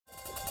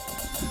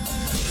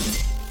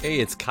Hey,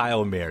 it's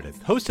Kyle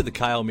Meredith, host of the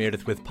Kyle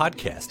Meredith With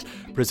podcast,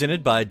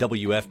 presented by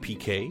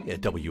WFPK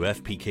at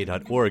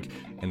WFPK.org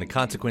and the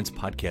Consequence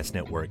Podcast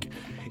Network.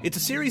 It's a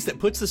series that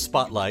puts the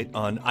spotlight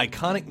on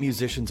iconic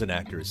musicians and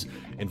actors,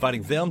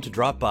 inviting them to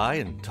drop by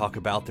and talk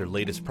about their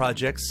latest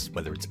projects,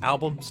 whether it's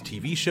albums,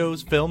 TV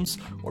shows, films,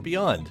 or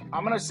beyond.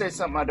 I'm going to say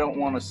something I don't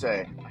want to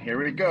say.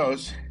 Here it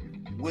goes.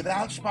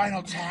 Without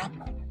Spinal Tap,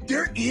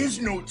 there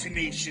is no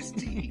Tenacious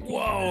D.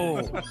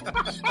 Whoa!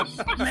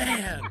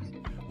 Man!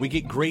 We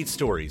get great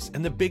stories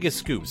and the biggest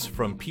scoops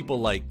from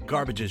people like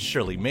Garbage's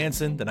Shirley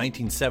Manson, the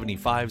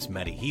 1975's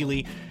Matty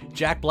Healy,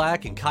 Jack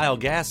Black and Kyle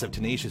Gass of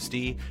Tenacious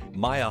D,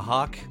 Maya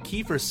Hawke,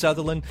 Kiefer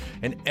Sutherland,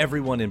 and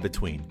everyone in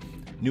between.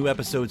 New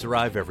episodes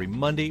arrive every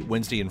Monday,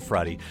 Wednesday, and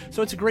Friday,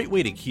 so it's a great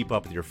way to keep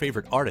up with your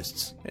favorite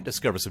artists and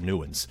discover some new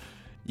ones.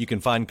 You can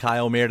find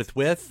Kyle Meredith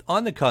With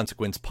on the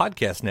Consequence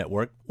Podcast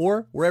Network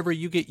or wherever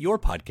you get your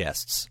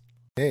podcasts.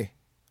 Hey,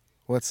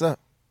 what's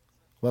up?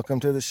 Welcome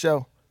to the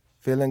show.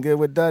 Feeling good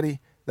with Duddy.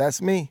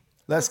 That's me.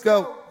 Let's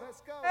go.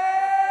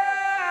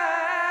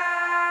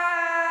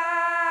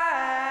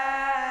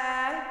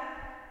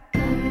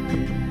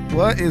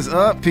 What is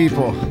up,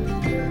 people?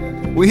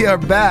 We are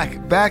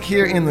back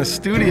here in the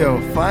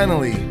studio,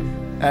 finally,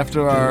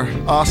 after our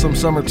awesome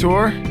summer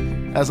tour.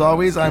 As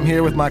always, I'm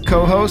here with my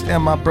co-host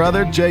and my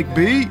brother, Jake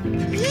B.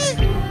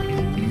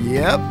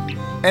 Yep.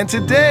 And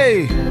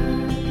today,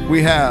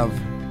 we have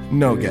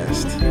no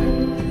guest.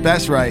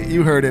 That's right,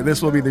 you heard it.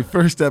 This will be the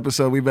first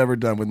episode we've ever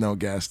done with no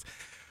guest.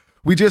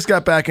 We just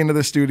got back into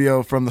the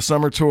studio from the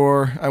summer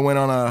tour. I went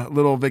on a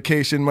little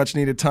vacation, much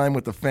needed time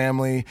with the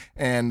family,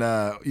 and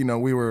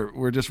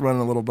we're just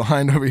running a little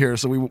behind over here.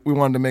 So we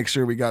wanted to make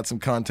sure we got some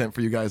content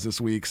for you guys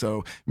this week.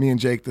 So me and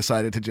Jake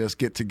decided to just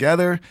get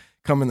together,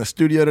 come in the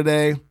studio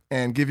today,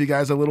 and give you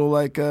guys a little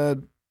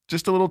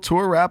just a little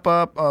tour wrap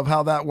up of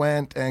how that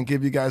went, and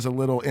give you guys a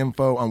little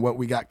info on what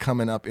we got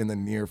coming up in the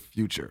near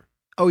future.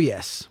 Oh,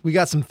 yes. We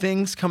got some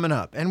things coming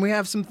up, and we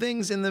have some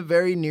things in the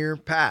very near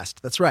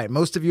past. That's right.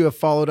 Most of you have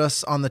followed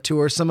us on the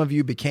tour. Some of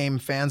you became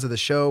fans of the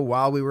show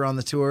while we were on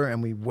the tour,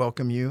 and we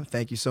welcome you.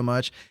 Thank you so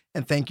much.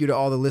 And thank you to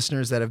all the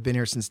listeners that have been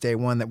here since day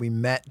one that we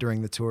met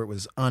during the tour. It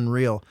was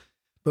unreal.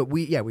 But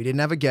we didn't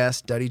have a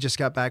guest. Duddy just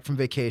got back from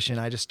vacation.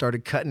 I just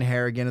started cutting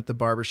hair again at the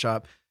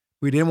barbershop.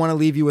 We didn't want to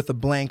leave you with a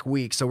blank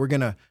week, so we're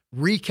going to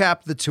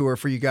recap the tour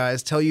for you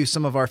guys, tell you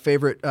some of our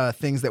favorite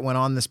things that went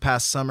on this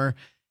past summer.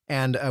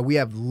 And we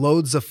have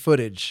loads of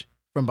footage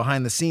from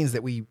behind the scenes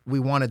that we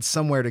wanted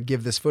somewhere to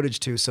give this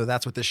footage to, so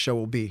that's what this show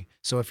will be.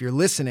 So if you're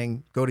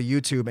listening, go to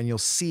YouTube and you'll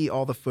see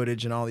all the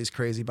footage and all these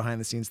crazy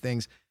behind-the-scenes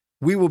things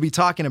we will be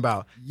talking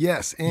about.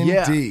 Yes,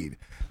 indeed.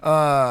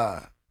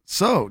 Yeah.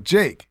 So,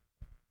 Jake,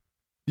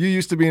 you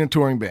used to be in a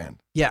touring band.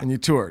 Yeah. And you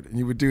toured, and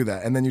you would do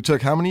that. And then you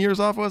took how many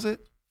years off, was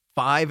it?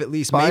 5 at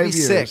least, 5 maybe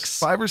years. 6.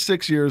 5 or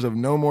 6 years of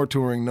no more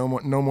touring, no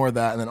more of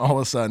that, and then all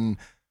of a sudden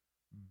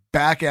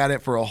back at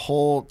it for a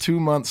whole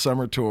 2-month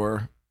summer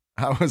tour.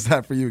 How was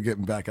that for you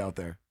getting back out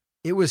there?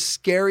 It was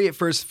scary at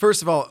first.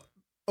 First of all,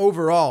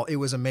 overall, it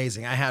was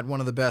amazing. I had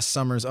one of the best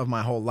summers of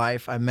my whole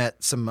life. I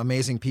met some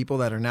amazing people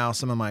that are now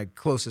some of my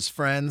closest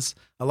friends.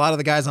 A lot of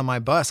the guys on my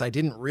bus, I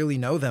didn't really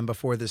know them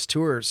before this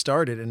tour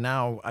started, and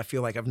now I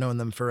feel like I've known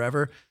them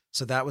forever.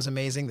 So that was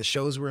amazing. The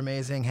shows were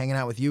amazing. Hanging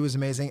out with you was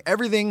amazing.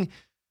 Everything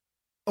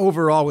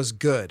overall was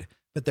good.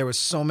 But there was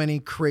so many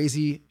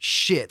crazy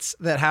shits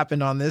that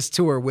happened on this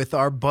tour with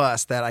our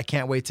bus that I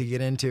can't wait to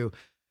get into.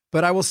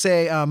 But I will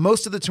say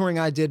most of the touring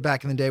I did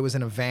back in the day was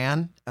in a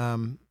van.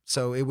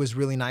 So it was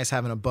really nice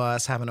having a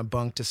bus, having a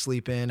bunk to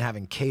sleep in,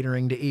 having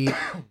catering to eat.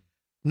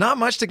 Not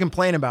much to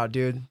complain about,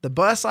 dude. The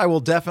bus I will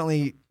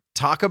definitely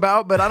talk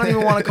about, but I don't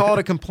even want to call it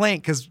a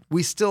complaint because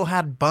we still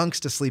had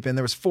bunks to sleep in.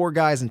 There was 4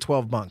 guys and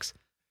 12 bunks.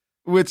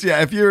 Which,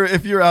 yeah, if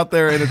you're out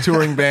there in a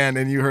touring band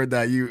and you heard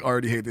that, you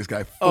already hate this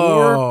guy.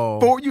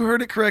 Four, you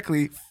heard it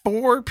correctly.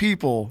 4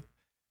 people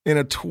in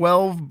a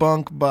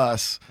 12-bunk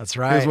bus. That's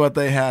right. Is what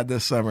they had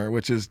this summer,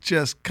 which is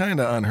just kind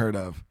of unheard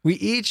of. We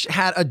each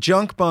had a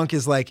junk bunk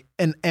is like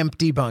an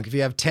empty bunk. If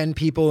you have 10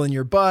 people in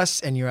your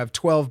bus and you have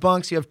 12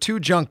 bunks, you have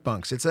 2 junk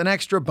bunks. It's an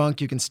extra bunk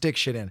you can stick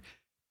shit in.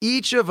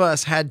 Each of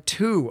us had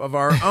 2 of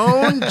our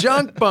own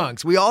junk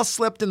bunks. We all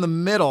slept in the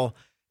middle,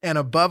 and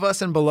above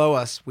us and below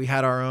us, we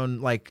had our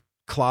own,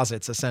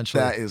 closets,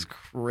 essentially. That is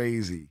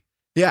crazy.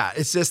 Yeah,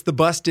 it's just the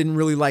bus didn't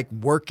really like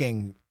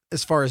working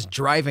as far as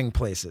driving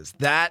places.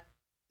 That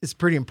is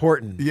pretty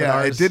important.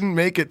 Yeah, it didn't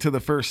make it to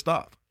the first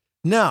stop.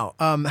 No.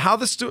 How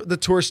the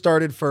tour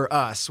started for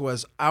us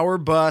was our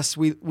bus,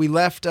 we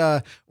left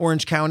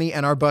Orange County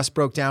and our bus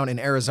broke down in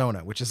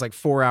Arizona, which is like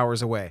 4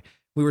 hours away.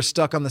 We were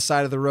stuck on the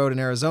side of the road in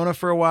Arizona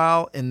for a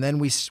while, and then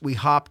we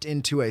hopped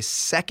into a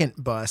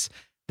second bus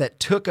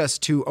that took us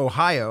to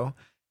Ohio.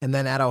 And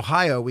then at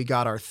Ohio, we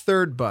got our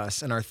third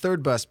bus, and our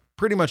third bus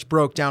pretty much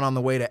broke down on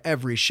the way to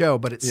every show,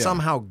 but it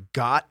somehow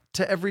got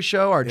to every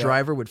show. Our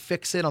driver would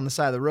fix it on the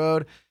side of the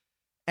road.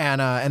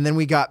 And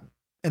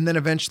then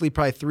eventually,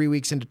 probably 3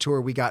 weeks into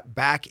tour, we got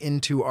back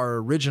into our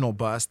original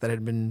bus that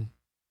had been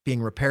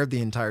being repaired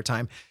the entire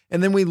time.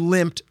 And then we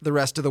limped the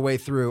rest of the way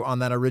through on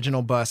that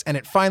original bus. And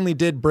it finally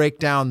did break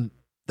down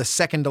the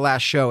second to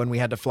last show, and we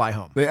had to fly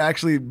home. They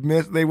actually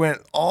they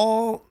went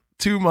all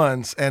 2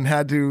 months and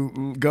had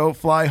to go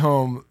fly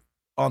home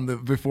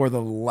before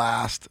the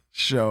last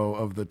show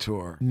of the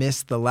tour.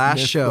 Missed the last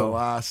show. The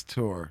last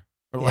tour.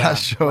 Or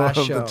last show of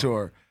the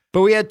tour.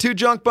 But we had 2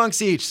 junk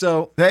bunks each,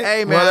 so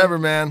hey man. Whatever,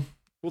 man.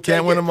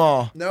 Can't win them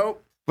all.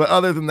 Nope. But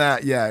other than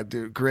that, yeah,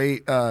 dude,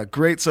 great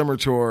summer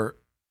tour.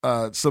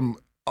 Some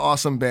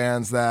awesome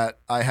bands that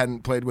I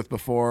hadn't played with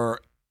before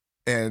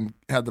and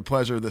had the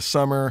pleasure this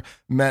summer.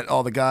 Met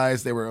all the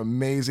guys. They were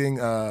amazing.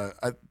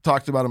 I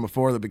talked about them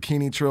before. The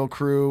Bikini Trill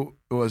crew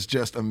was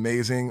just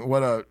amazing.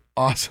 What a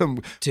awesome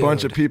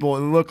bunch of people.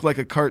 It looked like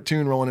a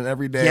cartoon rolling in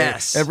every day.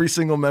 Yes. Every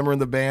single member in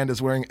the band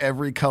is wearing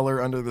every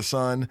color under the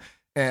sun.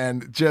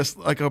 And just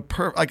like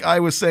like I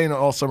was saying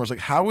all summer, it's like,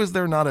 how is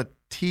there not a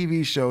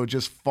TV show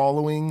just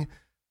following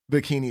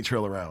Bikini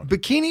Trill around?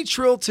 Bikini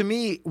Trill to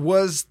me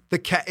was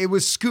it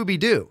was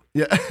Scooby-Doo.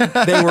 Yeah.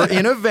 They were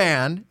in a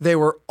van. They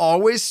were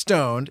always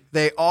stoned.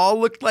 They all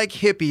looked like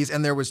hippies,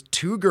 and there was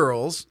 2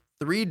 girls,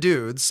 3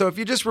 dudes. So if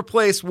you just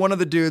replace one of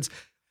the dudes,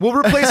 we'll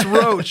replace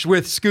Roach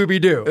with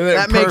Scooby-Doo.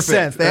 That makes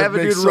sense. They have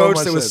a dude Roach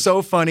that was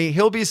so funny.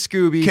 He'll be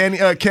Scooby.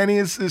 Kenny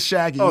is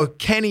Shaggy. Oh,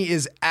 Kenny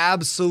is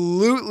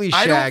absolutely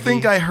Shaggy. I don't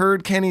think I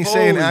heard Kenny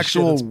say an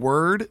actual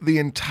word the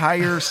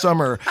entire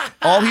summer.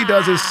 All he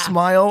does is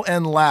smile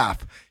and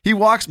laugh. He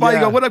walks by, you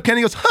go, "What up, Kenny?"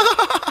 He goes, "Ha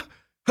ha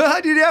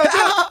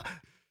ha."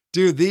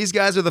 Dude, these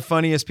guys are the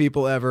funniest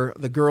people ever.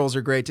 The girls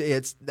are great.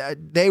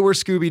 They were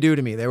Scooby-Doo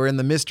to me. They were in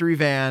the mystery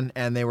van,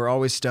 and they were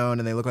always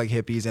stoned, and they looked like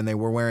hippies, and they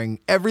were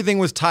wearing, everything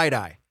was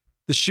tie-dye.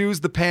 The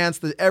shoes, the pants,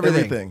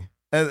 everything.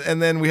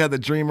 And then we had the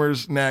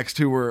Dreamers next,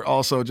 who were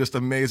also just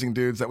amazing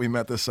dudes that we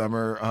met this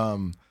summer.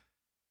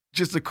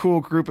 Just a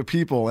cool group of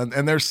people.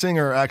 And their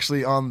singer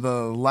actually on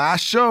the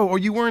last show, or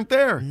you weren't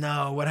there.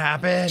 No, what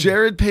happened?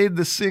 Jared paid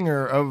the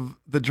singer of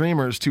the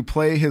Dreamers to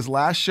play his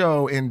last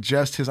show in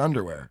just his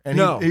underwear. And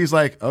he's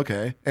like,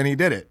 okay. And he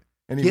did it.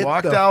 And he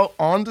walked out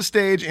on the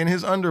stage in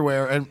his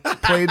underwear and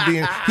played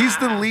he's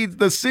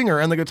the singer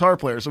and the guitar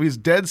player. So he's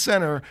dead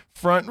center,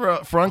 front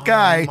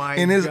guy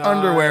in his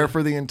underwear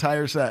for the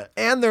entire set.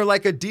 And they're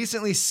like a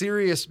decently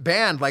serious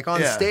band. Like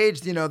on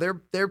stage,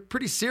 they're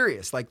pretty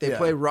serious. Like they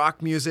play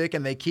rock music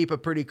and they keep a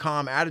pretty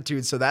calm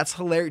attitude. So that's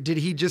hilarious. Did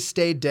he just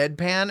stay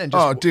deadpan and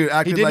just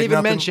he didn't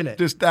even mention it?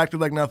 Just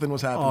acted like nothing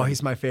was happening. Oh,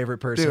 he's my favorite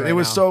person. Dude, it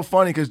was so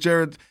funny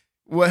because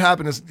what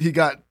happened is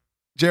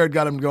Jared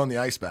got him to go in the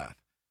ice bath.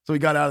 So he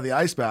got out of the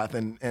ice bath,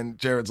 and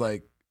Jared's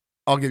like,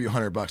 "I'll give you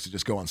 $100 to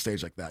just go on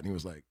stage like that." And he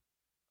was like,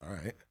 "All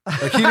right."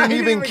 Like he didn't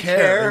even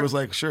care. He was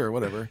like, "Sure,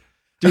 whatever."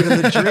 Dude,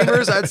 and the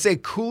Dreamers, I'd say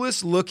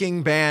coolest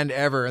looking band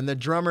ever. And the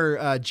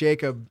drummer,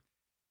 Jacob,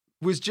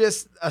 was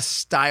just a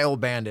style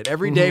bandit.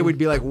 Every day we'd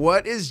be like,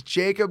 what is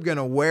Jacob going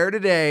to wear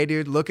today,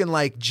 dude? Looking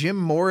like Jim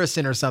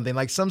Morrison or something.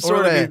 Like some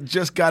sort of... He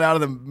just got out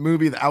of the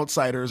movie The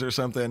Outsiders or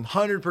something.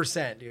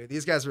 100%, dude.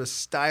 These guys were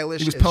stylish.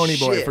 He was Pony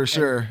Boy for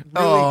sure.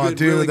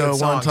 Really good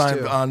one time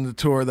too. On the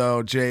tour,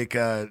 though, Jake,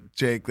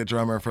 the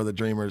drummer for the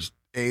Dreamers,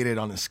 ate it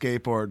on his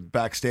skateboard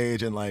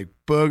backstage and like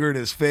boogered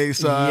his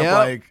face up. Yep.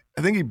 Like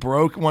I think he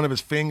broke one of his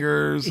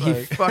fingers. He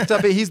fucked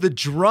up. He's the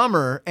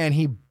drummer, and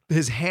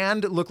his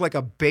hand looked like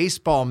a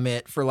baseball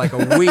mitt for like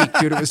a week,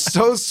 dude. It was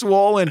so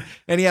swollen,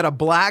 and he had a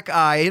black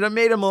eye. It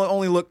made him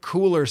only look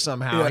cooler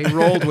somehow. He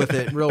rolled with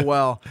it real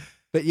well.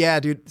 But yeah,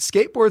 dude,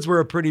 skateboards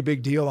were a pretty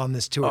big deal on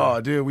this tour.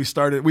 Oh, dude, we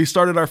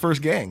started our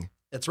first gang.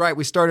 That's right.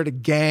 We started a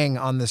gang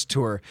on this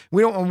tour.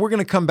 We're going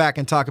to come back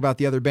and talk about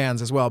the other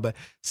bands as well, but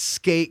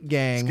Skate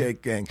Gang.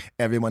 Skate Gang.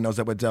 Everyone knows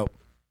that we're dope.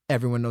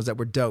 Everyone knows that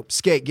we're dope.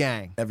 Skate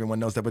Gang. Everyone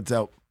knows that we're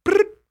dope.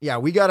 Yeah,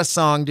 we got a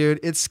song, dude.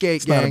 It's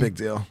Skate Gang. It's not a big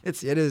deal.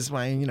 It is.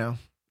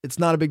 It's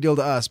not a big deal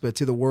to us, but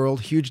to the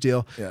world, huge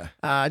deal.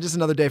 Yeah. Just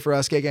another day for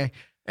us, Skate Gang.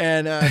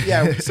 And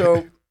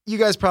so you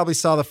guys probably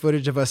saw the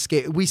footage of us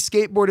we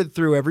skateboarded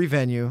through every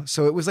venue.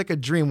 So it was like a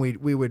dream.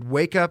 We would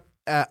wake up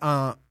at,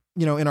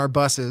 in our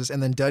buses,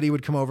 and then Duddy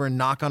would come over and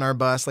knock on our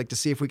bus, like to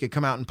see if we could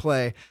come out and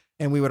play.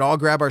 And we would all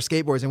grab our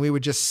skateboards, and we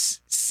would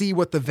just see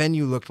what the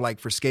venue looked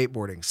like for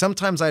skateboarding.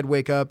 Sometimes I'd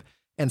wake up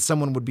and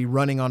someone would be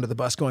running onto the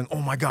bus going,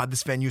 "Oh my God,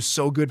 this venue's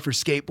so good for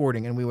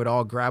skateboarding." And we would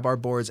all grab our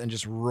boards and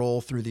just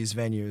roll through these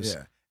venues.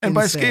 Yeah. And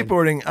by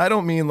skateboarding, I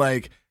don't mean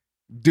like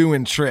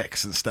doing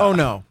tricks and stuff. Oh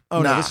no.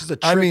 No, this is a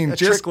trick. I mean,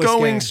 just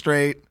going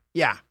straight.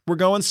 Yeah. We're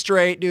going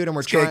straight, dude. And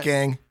we're Skate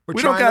Gang.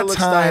 We don't got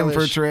time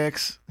for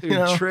tricks.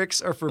 Dude,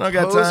 tricks are for posers.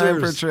 Don't got time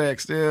for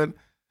tricks, dude.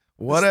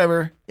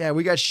 Whatever. Yeah,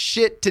 we got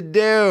shit to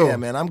do. Yeah,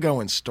 man, I'm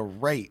going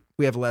straight.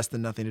 We have less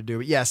than nothing to do.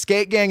 But yeah,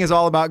 Skate Gang is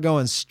all about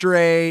going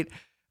straight.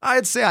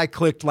 I'd say I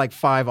clicked like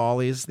 5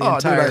 ollies. Dude,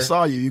 I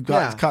saw you. You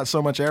caught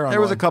so much air on there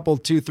was a couple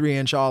 2-3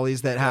 inch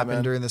ollies that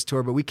happened during this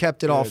tour, but we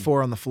kept it all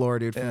 4 on the floor,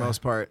 dude, for the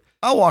most part.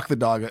 I'll walk the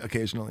dog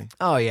occasionally.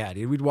 Oh yeah,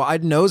 dude.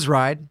 I'd nose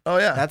ride. Oh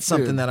yeah, that's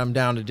something that I'm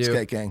down to do.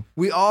 Skate Gang.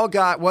 We all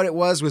got what it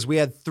was we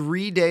had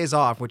 3 days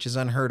off, which is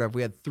unheard of.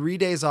 We had 3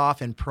 days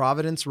off in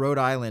Providence, Rhode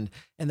Island,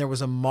 and there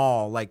was a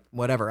mall like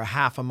a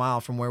half a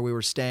mile from where we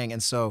were staying,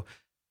 and so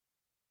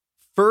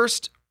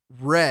First,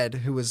 Red,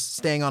 who was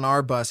staying on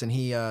our bus, and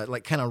he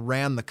like kind of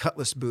ran the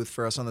Cutlass booth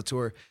for us on the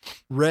tour.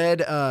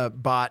 Red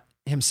bought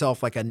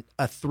himself like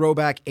a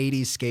throwback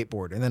 80s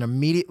skateboard, and then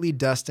immediately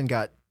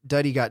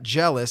Duddy got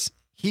jealous.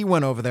 He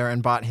went over there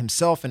and bought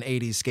himself an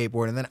 80s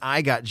skateboard, and then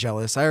I got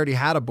jealous. I already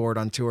had a board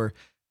on tour,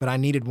 but I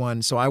needed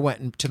one, so I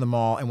went to the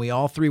mall, and we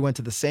all three went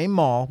to the same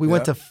mall. We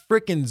went to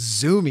frickin'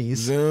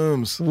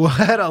 Zoomies.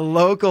 What a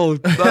local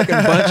fucking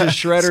bunch of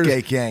shredders.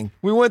 Skate gang.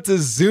 We went to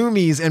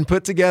Zoomies and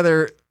put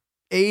together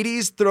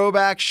 80s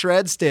throwback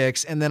shred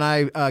sticks, and then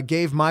I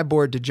gave my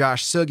board to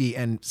Josh Sugi,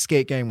 and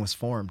Skate Gang was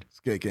formed.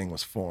 Skate gang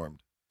was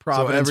formed.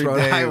 Providence, so every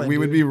Rhode day Island, we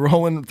would dude. be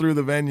rolling through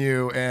the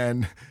venue,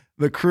 and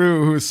the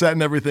crew who's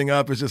setting everything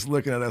up is just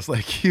looking at us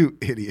like, you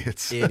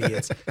idiots.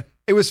 Idiots.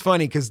 It was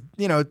funny because,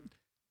 you know,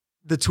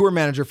 the tour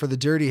manager for the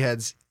Dirty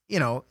Heads, you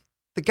know,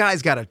 the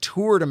guy's got a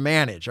tour to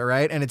manage, all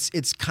right? And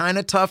it's kind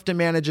of tough to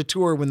manage a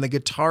tour when the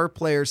guitar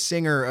player,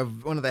 singer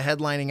of one of the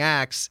headlining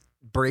acts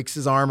breaks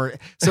his arm.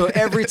 So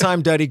every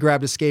time Duddy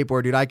grabbed a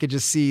skateboard, dude, I could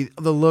just see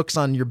the looks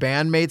on your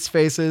bandmates'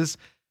 faces.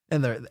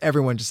 And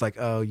everyone just like,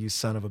 oh, you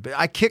son of a bitch.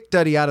 I kicked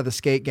Duddy out of the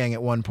skate gang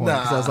at one point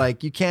because I was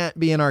like, you can't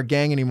be in our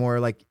gang anymore.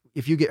 Like,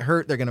 if you get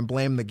hurt, they're going to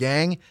blame the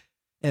gang.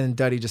 And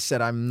Duddy just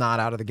said, I'm not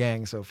out of the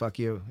gang, so fuck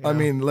you. I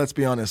mean, let's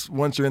be honest.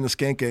 Once you're in the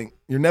skate gang,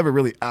 you're never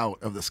really out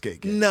of the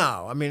skate gang.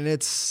 No, I mean,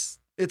 it's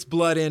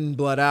blood in,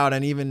 blood out.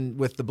 And even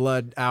with the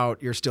blood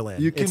out, you're still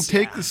in. You can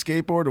take the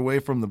skateboard away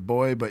from the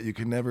boy, but you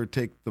can never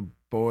take the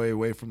boy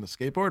away from the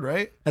skateboard,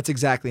 right? That's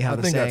exactly how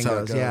the saying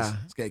goes. Yeah.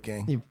 Skate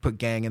gang. You put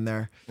gang in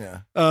there.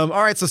 Yeah. All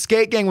right, so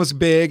Skate Gang was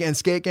big and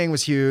Skate Gang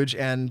was huge,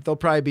 and there'll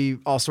probably be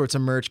all sorts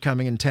of merch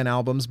coming in 10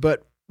 albums,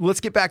 but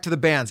let's get back to the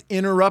bands.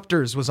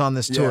 Interrupters was on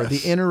this tour.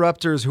 Yes. The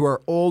Interrupters, who are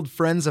old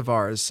friends of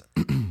ours.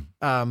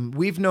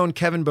 We've known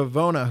Kevin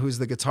Bavona, who's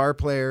the guitar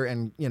player,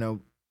 and, you know,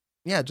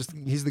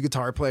 he's the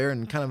guitar player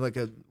and kind of like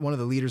one of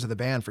the leaders of the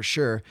band for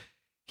sure.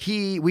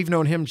 We've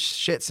known him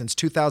since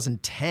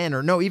 2010,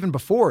 or no, even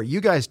before. You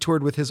guys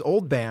toured with his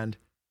old band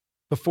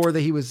before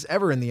he was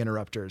ever in the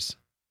Interrupters.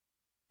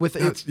 Was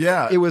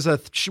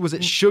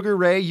it Sugar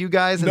Ray? You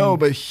guys? No,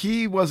 but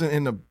he wasn't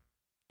in the.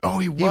 Oh,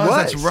 he was.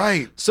 That's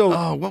right.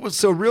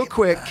 So, real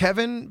quick, that?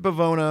 Kevin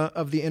Bavona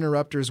of the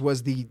Interrupters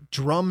was the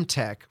drum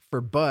tech for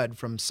Bud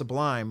from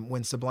Sublime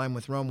when Sublime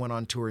with Rome went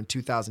on tour in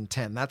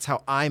 2010. That's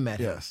how I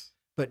met him. Yes.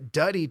 But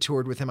Duddy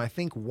toured with him, I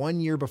think,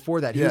 1 year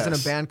before that. He was in a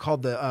band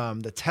called the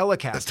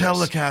Telecasters. The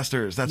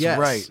Telecasters. That's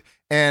right.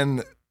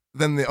 And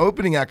then the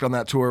opening act on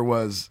that tour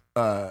was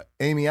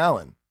Amy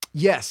Allen.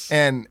 Yes.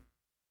 And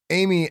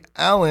Amy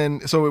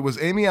Allen. So it was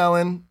Amy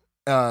Allen,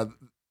 the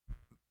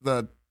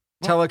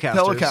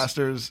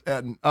Telecasters,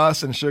 and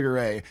us and Sugar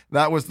Ray.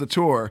 That was the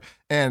tour.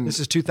 And this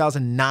is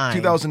 2009.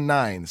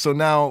 2009. So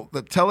now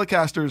the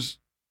Telecasters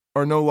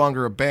are no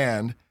longer a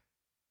band.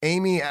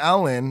 Amy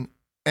Allen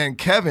and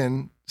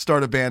Kevin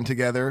start a band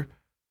together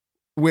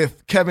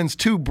with Kevin's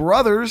two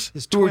brothers,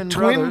 his twin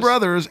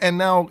brothers, and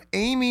now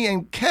Amy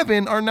and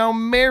Kevin are now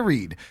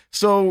married.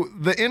 So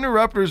the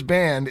Interrupters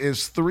band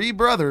is three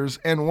brothers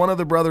and one of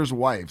the brothers'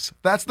 wives.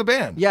 That's the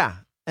band. Yeah.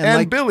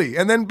 And Billy.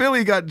 And then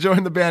Billy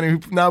joined the band,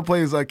 who now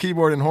plays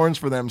keyboard and horns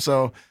for them.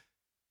 So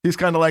he's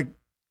kind of like,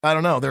 I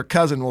don't know, their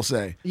cousin, we'll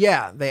say.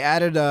 Yeah, they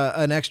added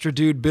an extra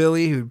dude,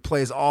 Billy, who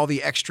plays all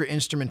the extra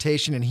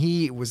instrumentation, and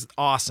he was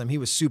awesome. He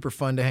was super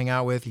fun to hang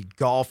out with. He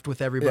golfed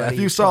with everybody. Yeah, if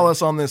you saw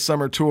us on this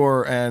summer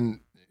tour and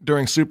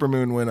during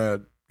Supermoon when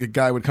a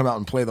guy would come out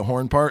and play the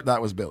horn part,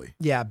 that was Billy.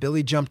 Yeah,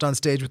 Billy jumped on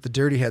stage with the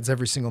Dirty Heads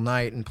every single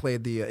night and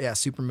played the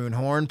Supermoon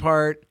horn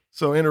part.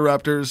 So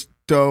Interrupters,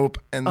 dope.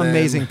 And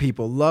amazing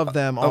people. Love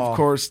them all. Of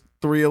course,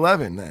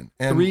 311 then.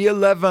 And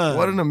 311.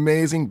 What an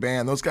amazing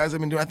band. Those guys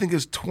have been doing, I think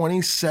it's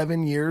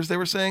 27 years, they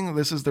were saying.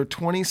 This is their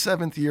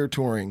 27th year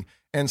touring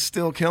and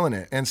still killing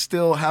it and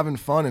still having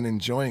fun and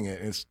enjoying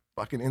it. It's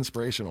fucking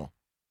inspirational.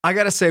 I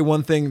got to say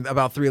one thing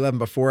about 311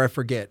 before I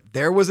forget.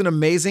 There was an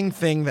amazing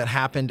thing that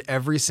happened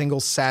every single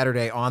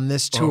Saturday on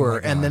this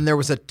tour, and then there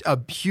was a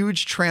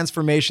huge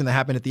transformation that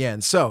happened at the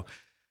end. So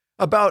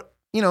about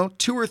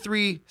 2 or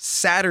 3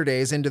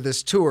 Saturdays into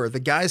this tour, the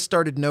guys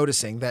started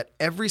noticing that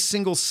every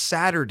single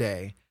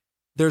Saturday,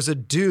 there's a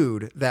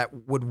dude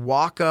that would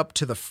walk up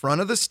to the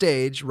front of the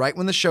stage right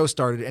when the show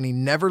started, and he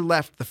never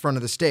left the front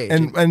of the stage.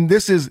 And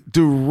this is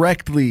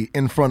directly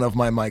in front of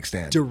my mic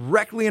stand.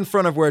 Directly in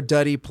front of where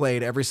Duddy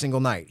played every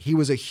single night. He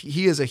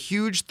is a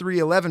huge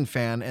 311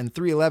 fan, and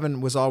 311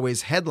 was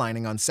always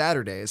headlining on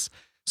Saturdays,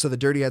 so the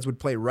Dirty Heads would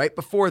play right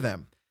before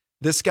them.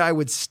 This guy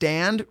would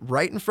stand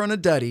right in front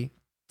of Duddy,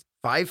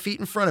 5 feet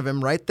in front of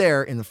him, right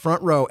there in the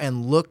front row,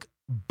 and look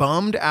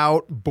bummed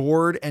out,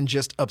 bored, and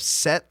just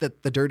upset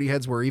that the Dirty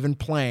Heads were even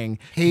playing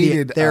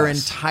their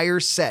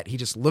entire set. He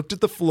just looked at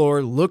the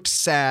floor, looked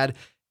sad.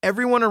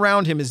 Everyone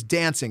around him is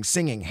dancing,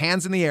 singing,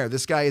 hands in the air.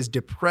 This guy is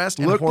depressed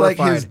and horrified. Looked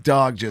like his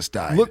dog just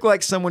died. Looked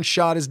like someone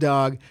shot his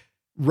dog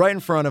right in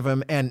front of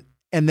him. And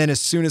then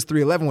as soon as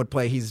 311 would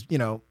play, he's,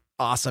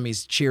 awesome.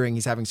 He's cheering.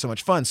 He's having so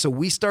much fun. So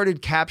we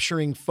started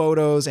capturing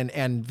photos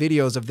and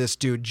videos of this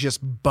dude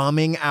just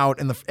bumming out.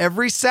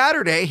 Every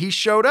Saturday he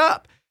showed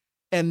up.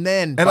 And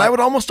then, I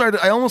almost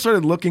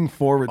started looking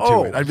forward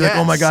to it. I'd be like,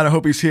 oh my God, I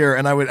hope he's here.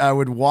 And I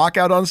would walk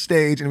out on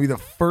stage and it'd be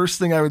the first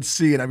thing I would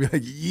see. And I'd be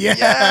like,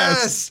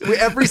 yes.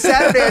 Every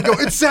Saturday I'd go,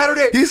 it's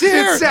Saturday. He's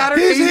here. It's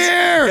Saturday. He's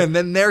here. And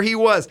then there he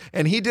was.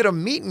 And he did a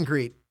meet and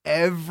greet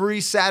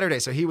every Saturday.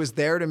 So he was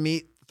there to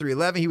meet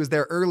 311. He was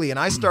there early. And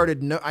I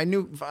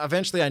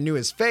eventually I knew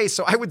his face.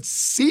 So I would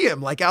see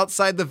him like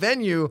outside the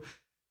venue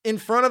in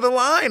front of the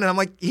line. And I'm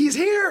like, he's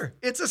here.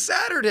 It's a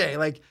Saturday.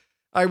 Like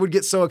I would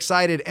get so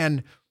excited.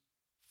 And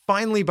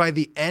finally, by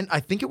the end, I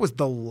think it was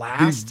the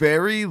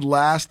very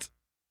last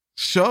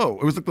show.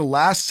 It was like the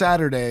last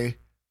Saturday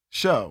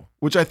show,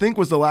 which I think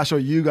was the last show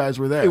you guys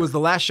were there. It was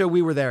the last show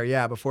we were there,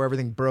 yeah, before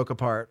everything broke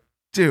apart.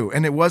 Dude,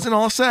 and it wasn't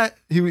all set.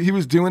 He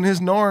was doing his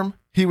norm.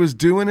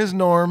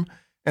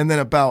 And then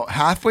about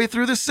halfway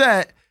through the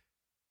set,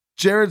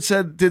 Jared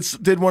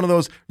did one of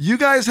those, you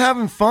guys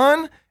having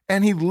fun?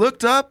 And he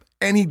looked up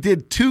and he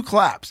did 2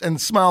 claps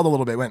and smiled a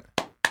little bit, went,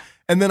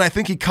 and then I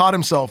think he caught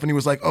himself and he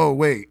was like, oh,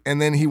 wait.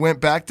 And then he went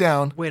back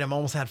down. Wait, I'm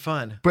almost had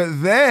fun.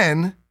 But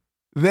then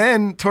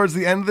towards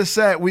the end of the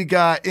set, we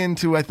got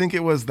into, I think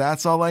it was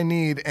That's All I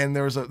Need. And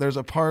there's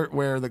a part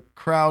where the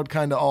crowd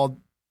kind of all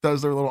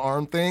does their little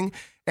arm thing.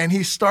 And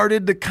he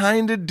started to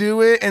kind of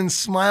do it and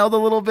smiled a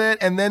little bit.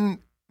 And then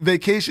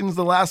Vacation's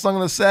the last song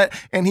on the set.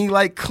 And he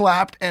like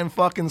clapped and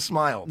fucking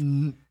smiled.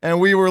 And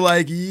we were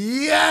like,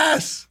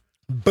 yes.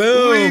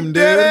 Boom, we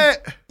did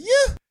it.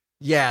 Yeah.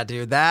 Yeah,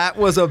 dude, that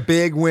was a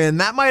big win.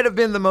 That might have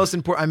been the most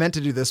important. I meant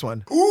to do this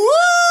one. Woo!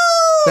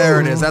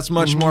 There it is. That's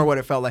much more what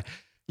it felt like.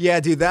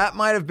 Yeah, dude, that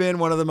might have been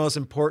one of the most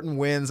important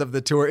wins of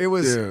the tour. It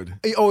was, it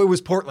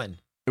was Portland.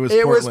 It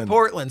was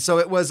Portland. So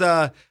it was,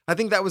 I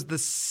think that was the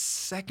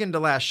second to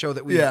last show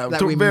that we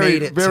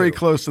made it very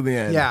close to the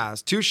end. Yeah, it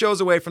was 2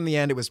 shows away from the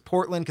end. It was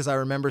Portland because I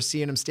remember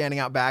seeing him standing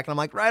out back, and I'm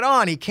like, right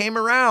on. He came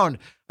around.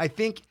 I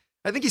think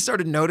he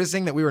started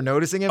noticing that we were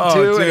noticing him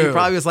too. Dude. And he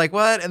probably was like,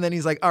 what? And then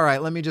he's like, all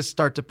right, let me just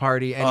start to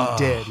party. And he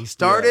did. He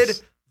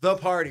started the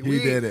party. He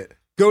did it.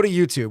 Go to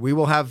YouTube. We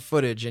will have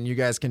footage and you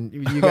guys can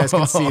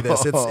see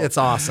this. It's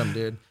awesome,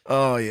 dude.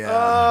 Oh yeah.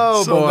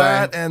 Oh so boy.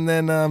 That, and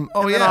then then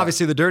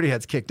obviously the Dirty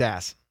Heads kicked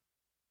ass.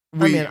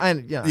 You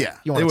want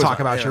to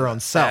talk about your own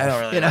self.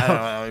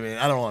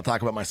 I don't want to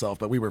talk about myself,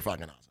 but we were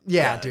fucking awesome.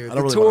 Yeah, dude.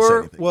 The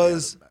tour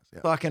was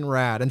fucking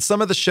rad. And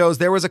some of the shows,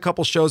 there was a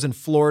couple shows in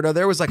Florida.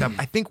 There was like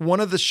I think one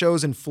of the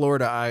shows in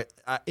Florida,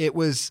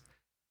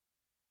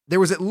 there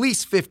was at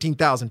least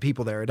 15,000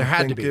 people there. There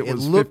had to be. It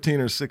was 15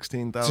 or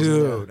 16,000.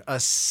 Dude, a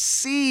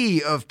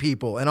sea of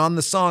people. And on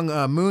the song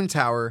Moon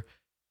Tower,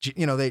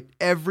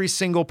 every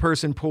single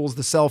person pulls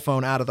the cell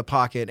phone out of the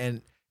pocket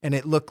and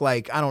it looked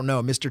like, I don't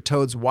know, Mr.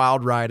 Toad's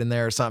Wild Ride in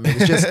there or something. It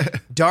was just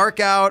dark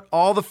out,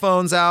 all the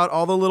phones out,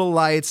 all the little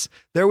lights.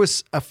 There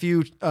was a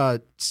few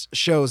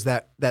shows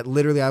that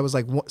literally I was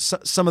like,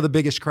 some of the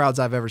biggest crowds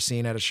I've ever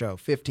seen at a show.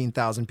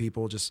 15,000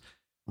 people just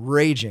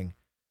raging.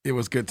 It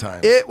was good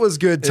times. It was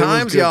good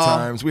times,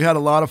 y'all. We had a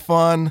lot of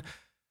fun.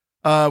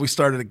 We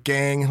started a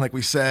gang, like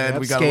we said.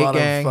 We got a lot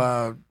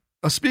of...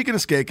 speaking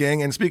of skate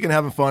gang and speaking of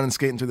having fun and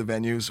skating through the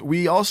venues,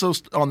 we also,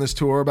 on this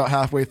tour, about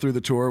halfway through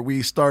the tour,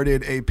 we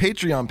started a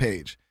Patreon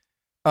page.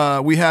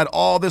 We had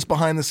all this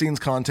behind the scenes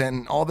content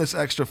and all this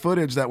extra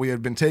footage that we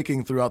had been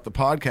taking throughout the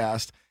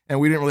podcast, and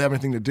we didn't really have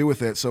anything to do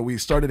with it. So we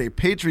started a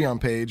Patreon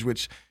page,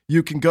 which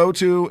you can go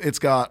to. It's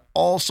got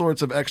all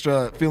sorts of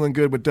extra Feeling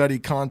Good with Duddy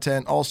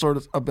content, all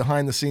sorts of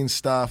behind the scenes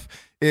stuff.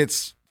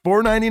 It's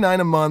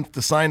 $4.99 a month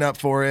to sign up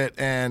for it.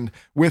 And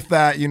with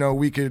that,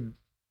 we could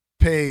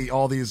pay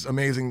all these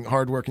amazing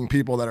hardworking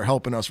people that are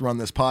helping us run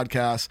this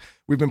podcast.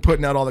 We've been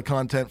putting out all the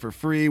content for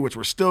free, which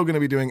we're still going to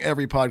be doing.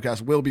 Every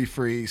podcast will be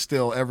free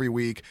still every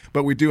week,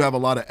 but we do have a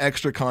lot of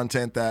extra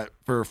content that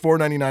for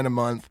 $4.99 a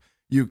month,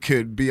 you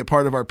could be a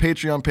part of our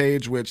Patreon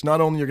page, which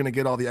not only you're going to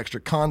get all the extra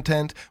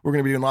content, we're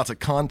going to be doing lots of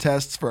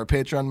contests for our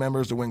Patreon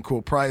members to win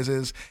cool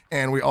prizes.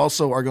 And we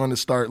also are going to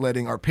start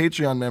letting our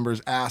Patreon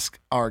members ask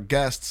our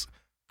guests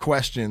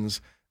questions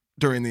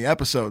during the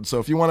episode. So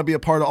if you want to be a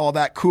part of all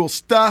that cool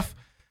stuff,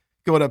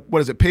 go to,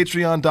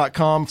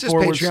 patreon.com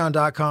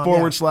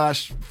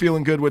 /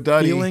 Feeling Good with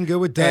Duddy. Feeling Good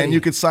with Duddy. And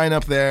you could sign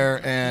up there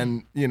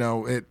and,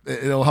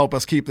 it'll help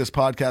us keep this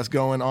podcast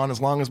going on as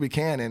long as we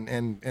can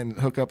and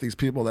hook up these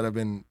people that have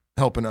been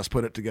helping us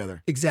put it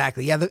together.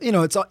 Exactly. Yeah.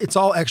 It's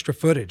all extra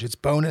footage. It's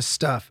bonus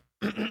stuff.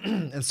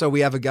 And so we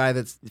have a guy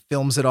that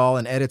films it all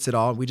and edits it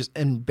all.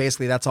 And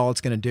basically that's all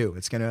it's going to do.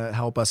 It's going to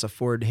help us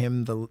afford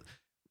him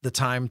the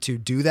time to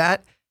do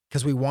that.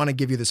 Because we want to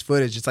give you this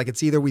footage. It's like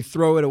it's either we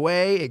throw it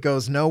away, it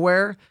goes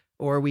nowhere,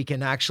 or we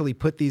can actually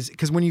put these.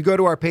 Because when you go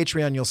to our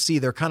Patreon, you'll see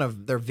they're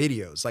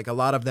videos. Like a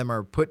lot of them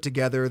are put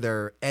together,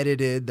 they're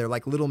edited, they're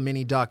like little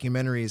mini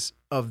documentaries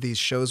of these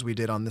shows we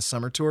did on this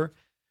summer tour.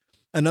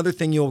 Another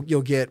thing you'll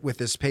get with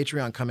this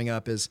Patreon coming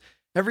up is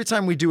every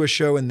time we do a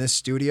show in this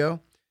studio,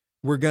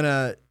 we're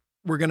gonna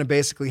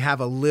basically have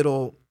a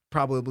little,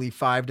 probably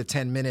 5 to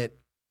 10 minute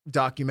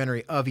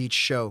documentary of each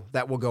show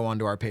that will go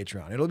onto our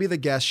Patreon. It'll be the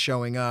guests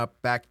showing up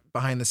back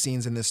behind the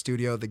scenes in this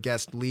studio, the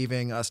guest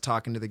leaving, us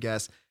talking to the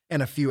guests,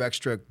 and a few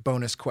extra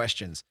bonus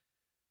questions.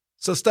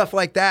 So stuff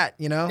like that,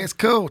 you know? It's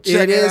cool.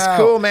 Check It is out.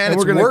 cool, man. And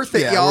It's worth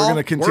it, y'all. We're going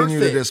to continue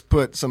Worth to it. just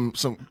put some.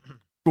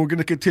 We're going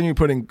to continue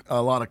putting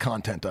a lot of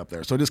content up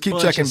there. So just keep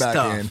Bunch checking of back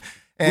stuff. in.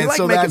 We And like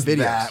so making that's videos.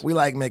 that. We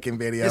like making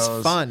videos.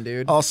 It's fun,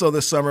 dude. Also,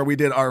 this summer we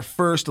did our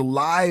first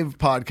live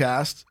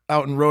podcast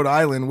out in Rhode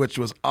Island, which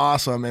was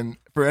awesome. And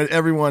for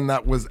everyone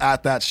that was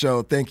at that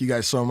show, thank you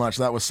guys so much.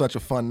 That was such a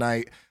fun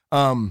night.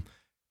 And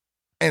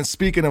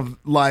speaking of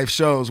live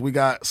shows, we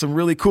got some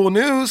really cool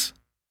news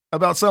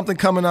about something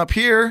coming up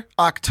here,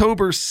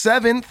 October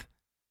 7th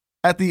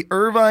at the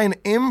Irvine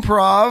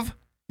Improv.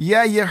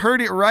 Yeah, you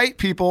heard it right,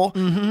 people.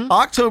 Mm-hmm.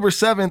 October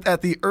 7th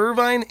at the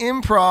Irvine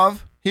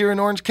Improv here in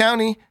Orange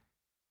County.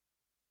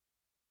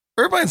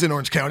 Irvine's in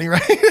Orange County,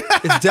 right?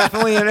 It's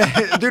definitely,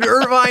 dude,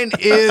 Irvine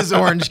is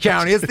Orange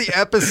County. It's the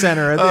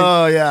epicenter. I think.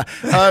 Oh,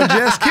 yeah.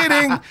 Just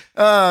kidding.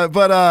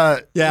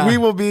 But Yeah. we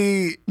will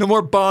be. No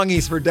more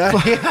bongies for Daddy.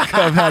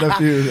 I've had a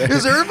few there.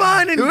 Is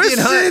Irvine in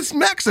It's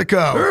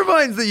Mexico.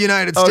 Irvine's the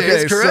United Okay,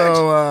 States, correct?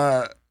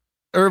 so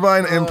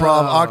Irvine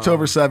Improv,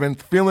 October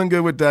 7th. Feeling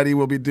Good with Duddy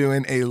will be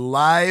doing a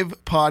live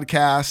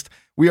podcast.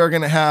 We are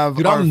going to have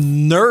Dude,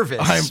 I'm nervous.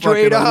 I'm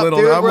Straight fucking a up, little-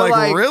 dude. I'm We're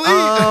like,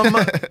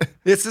 really?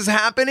 This is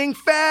happening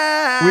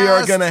fast. We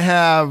are going to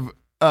have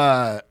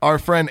our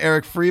friend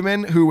Eric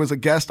Freeman, who was a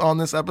guest on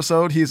this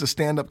episode. He's a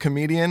stand-up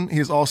comedian.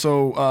 He's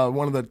also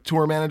one of the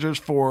tour managers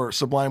for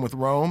Sublime with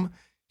Rome.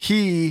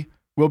 He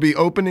will be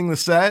opening the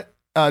set,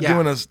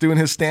 doing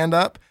his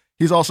stand-up.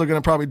 He's also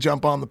going to probably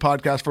jump on the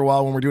podcast for a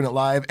while when we're doing it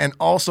live. And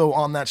also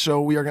on that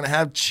show, we are going to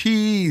have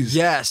Cheese.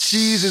 Yes.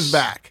 Cheese is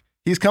back.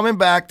 He's coming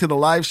back to the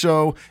live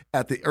show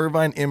at the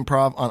Irvine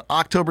Improv on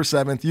October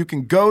 7th. You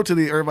can go to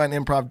the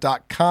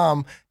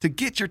irvineimprov.com to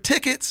get your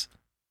tickets.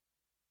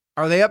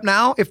 Are they up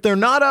now? If they're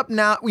not up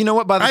now, you know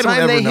what? By the I don't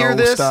time they ever hear know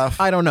this,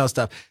 stuff. I don't know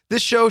stuff.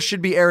 This show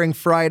should be airing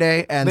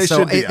Friday, and They so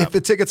should be if up.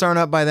 the tickets aren't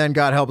up by then,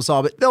 God help us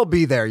all. But they'll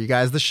be there, you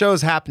guys. The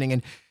show's happening,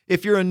 and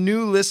if you're a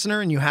new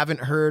listener and you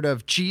haven't heard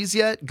of Cheese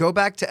yet, go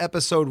back to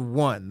episode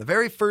 1. The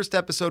very first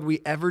episode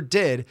we ever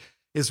did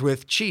is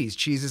with Cheese.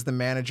 Cheese is the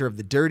manager of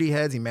the Dirty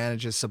Heads. He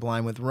manages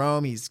Sublime with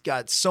Rome. He's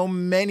got so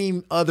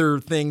many other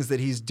things that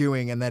he's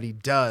doing and that he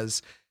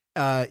does.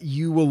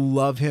 You will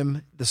love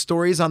him. The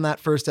stories on that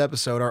first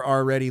episode are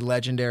already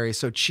legendary.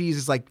 So Cheese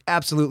is like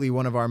absolutely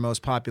one of our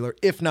most popular,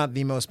 if not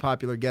the most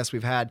popular guest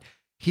we've had.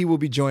 He will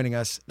be joining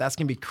us. That's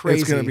going to be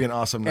crazy. It's going to be an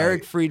awesome night.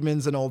 Eric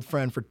Friedman's an old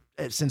friend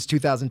since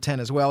 2010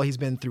 as well. He's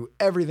been through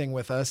everything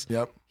with us.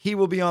 Yep. He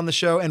will be on the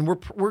show, and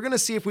we're going to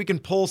see if we can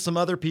pull some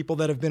other people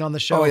that have been on the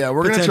show. Oh yeah,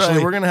 we're going to try.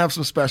 potentially. We're going to have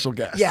some special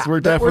guests. Yeah, we're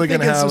definitely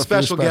going to thinking have some a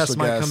few special guests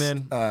might come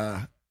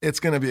in. It's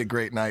going to be a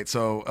great night.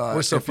 So,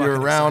 We're so if you're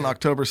fucking around excited.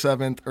 October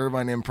 7th,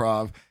 Irvine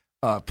Improv,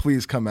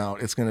 please come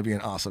out. It's going to be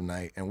an awesome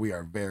night, and we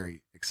are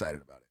very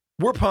excited about it.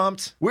 We're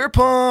pumped. We're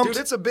pumped.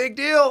 Dude, it's a big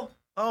deal.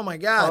 Oh my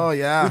God. Oh,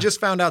 yeah. We just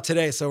found out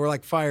today, so we're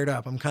like fired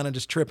up. I'm kind of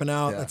just tripping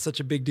out. Yeah. That's such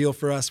a big deal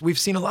for us. We've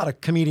seen a lot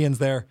of comedians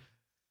there.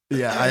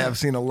 Yeah, I have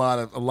seen a lot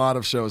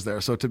of shows there.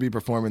 So to be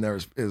performing there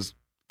is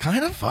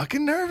kind of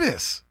fucking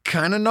nervous.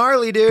 Kind of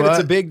gnarly, dude. But-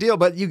 it's a big deal,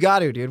 but you got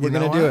to, dude. We're You know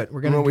going to do what? it.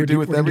 We're going what we to do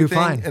with we're gonna everything,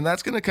 do fine. and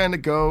that's going to kind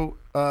of go.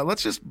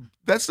 Let's just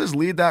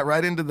lead that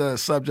right into the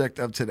subject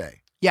of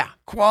today. Yeah.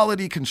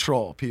 Quality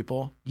control,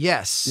 people.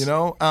 Yes. You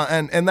know,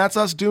 and that's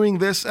us doing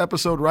this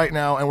episode right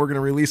now, and we're going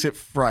to release it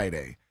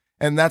Friday.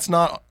 And that's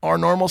not our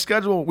normal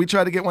schedule. We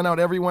try to get one out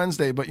every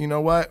Wednesday, but you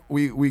know what?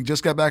 We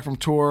just got back from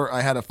tour.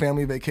 I had a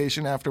family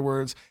vacation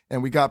afterwards,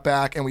 and we got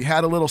back, and we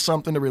had a little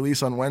something to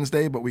release on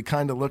Wednesday, but we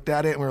kind of looked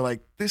at it, and we were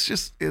like, this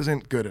just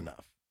isn't good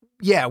enough.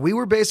 Yeah, we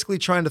were basically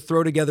trying to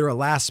throw together a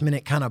last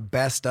minute kind of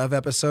best of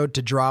episode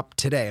to drop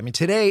today. I mean,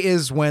 today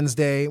is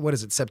Wednesday. What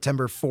is it?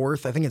 September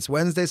 4th. I think it's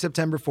Wednesday,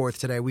 September 4th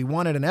today. We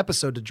wanted an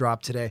episode to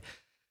drop today,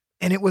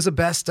 and it was a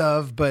best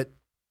of, but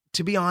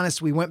to be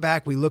honest, we went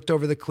back, we looked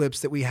over the clips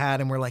that we had,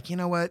 and we're like, you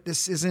know what?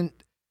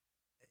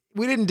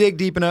 We didn't dig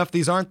deep enough.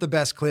 These aren't the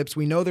best clips.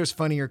 We know there's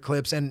funnier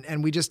clips,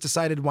 and we just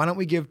decided, why don't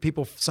we give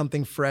people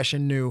something fresh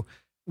and new?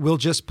 We'll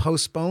just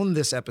postpone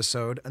this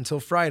episode until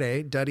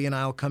Friday. Duddy and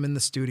I'll come in the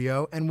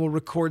studio, and we'll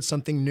record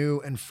something new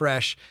and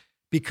fresh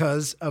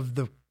because of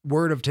the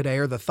word of today,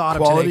 or the thought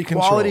of today.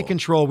 Quality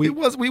control. We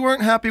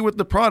weren't happy with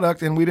the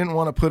product, and we didn't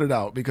want to put it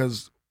out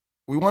because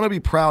we want to be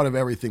proud of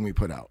everything we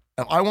put out.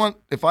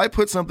 If I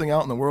put something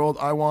out in the world,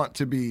 I want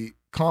to be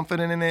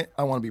confident in it.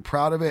 I want to be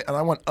proud of it. And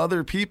I want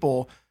other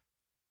people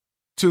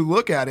to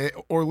look at it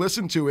or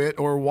listen to it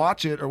or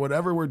watch it or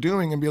whatever we're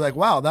doing and be like,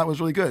 wow, that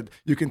was really good.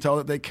 You can tell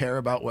that they care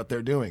about what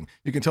they're doing.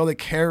 You can tell they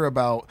care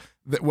about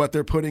what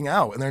they're putting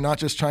out, and they're not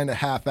just trying to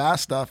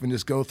half-ass stuff and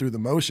just go through the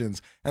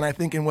motions. And I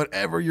think in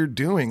whatever you're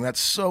doing,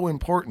 that's so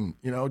important.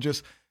 You know,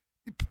 just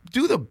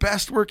do the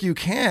best work you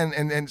can,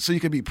 and so you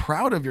can be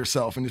proud of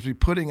yourself and just be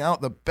putting out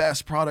the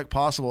best product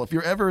possible. If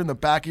you're ever in the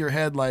back of your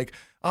head like,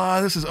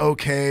 this is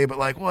okay, but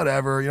like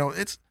whatever, you know,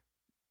 it's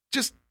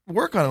just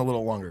work on it a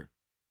little longer.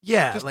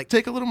 Yeah, Just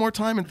take a little more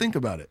time and think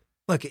about it.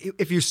 Look,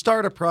 if you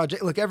start a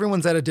project, look,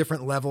 everyone's at a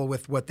different level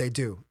with what they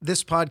do.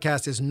 This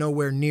podcast is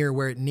nowhere near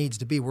where it needs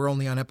to be. We're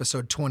only on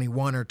episode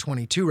 21 or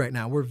 22 right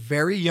now. We're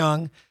very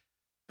young.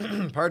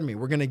 pardon me,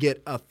 we're going to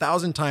get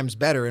 1,000 times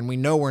better, and we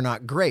know we're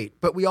not great,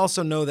 but we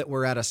also know that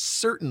we're at a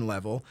certain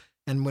level.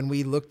 And when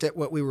we looked at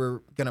what we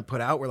were going to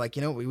put out, we're like,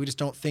 we just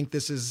don't think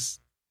this is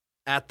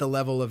at the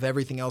level of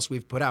everything else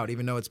we've put out,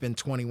 even though it's been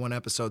 21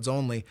 episodes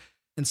only.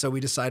 And so we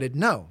decided,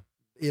 no,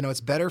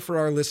 it's better for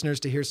our listeners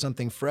to hear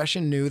something fresh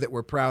and new that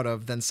we're proud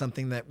of than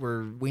something that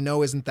we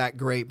know isn't that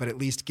great, but at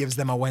least gives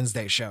them a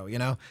Wednesday show,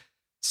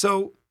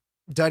 So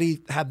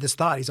Duddy had this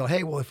thought. He's like,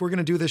 hey, well, if we're going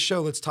to do this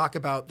show, let's talk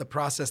about the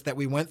process that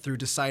we went through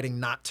deciding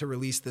not to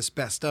release this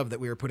best of that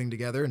we were putting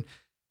together. And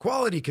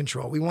quality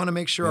control. We want to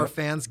make sure our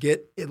fans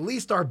get at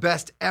least our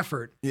best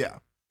effort. Yeah.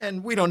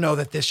 And we don't know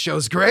that this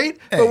show's great,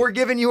 but we're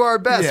giving you our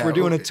best. Yeah, we're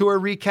doing a tour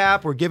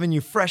recap. We're giving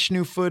you fresh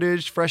new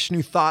footage, fresh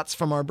new thoughts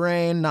from our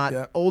brain,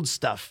 not old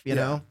stuff, you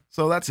know?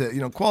 So that's it.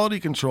 Quality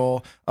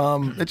control.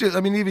 It just,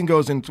 even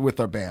goes into with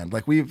our band.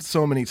 Like we've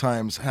so many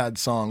times had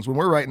songs when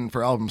we're writing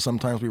for albums.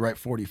 Sometimes we write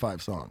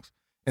 45 songs,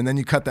 and then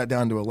you cut that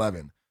down to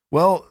 11.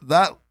 Well,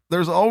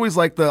 there's always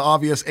like the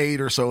obvious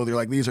 8 or so. They're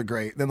like, these are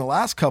great. Then the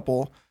last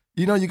couple,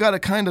 you got to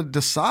kind of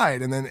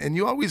decide, and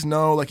you always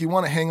know, like you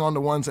want to hang on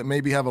to ones that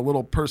maybe have a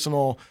little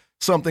personal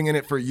something in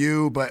it for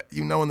you, but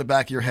in the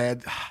back of your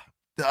head,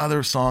 the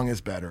other song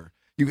is better.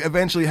 You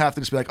eventually have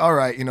to just be like, all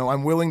right,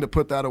 I'm willing to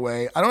put that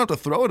away. I don't have to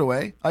throw it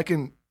away. I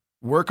can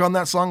work on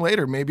that song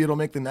later. Maybe it'll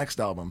make the next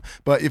album.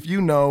 But if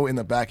in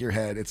the back of your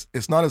head,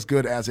 it's not as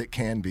good as it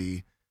can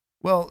be,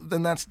 well,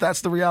 then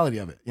that's the reality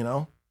of it,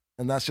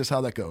 And that's just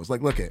how that goes.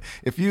 Like, look at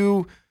if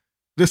you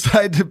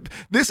decide to,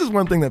 this is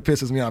one thing that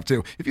pisses me off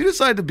too. If you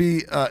decide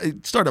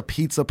to start a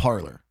pizza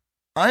parlor,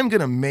 I'm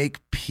going to make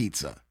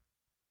pizza.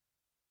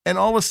 And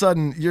all of a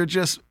sudden you're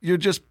just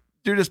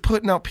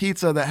putting out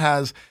pizza that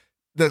has,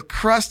 the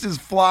crust is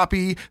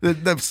floppy, the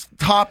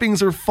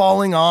toppings are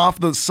falling off,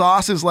 the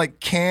sauce is like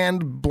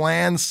canned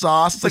bland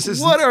sauce. It's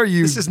what are you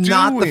doing? This is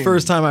not the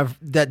first time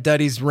that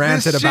Duddy's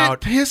ranted about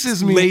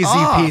pisses me lazy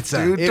off,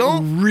 pizza. Dude.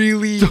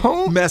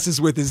 Don't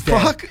messes with his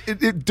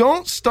day.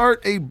 Don't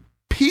start a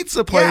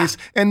pizza place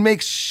and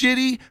make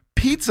shitty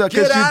pizza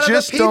because you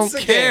just don't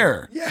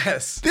care.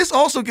 Yes. This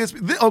also gets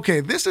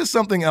this is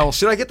something else.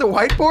 Should I get the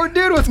whiteboard,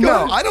 dude? What's going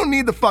on? No, I don't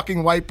need the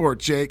fucking whiteboard,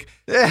 Jake.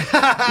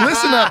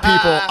 Listen up,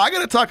 people. I got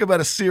to talk about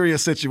a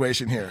serious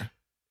situation here.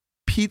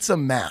 Pizza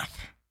math.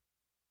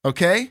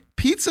 Okay?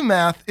 Pizza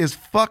math is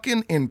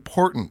fucking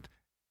important.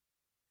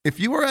 If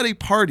you are at a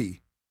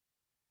party,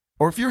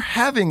 or if you're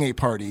having a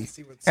party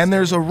and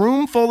there's a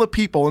room full of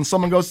people and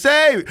someone goes,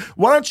 "Hey,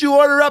 why don't you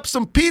order up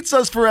some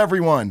pizzas for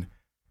everyone?"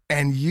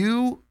 And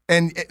you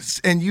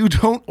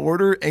don't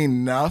order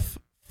enough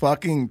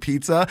fucking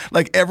pizza,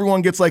 like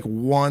everyone gets like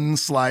one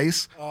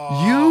slice,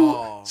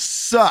 you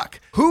suck.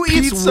 Who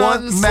eats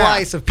one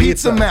slice of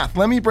pizza? Pizza math.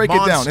 Let me break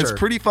it down. It's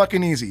pretty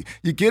fucking easy.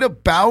 You get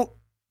about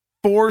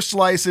 4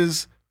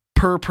 slices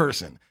per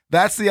person.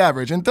 That's the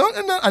average. And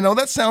I know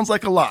that sounds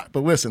like a lot,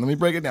 but listen, let me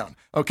break it down.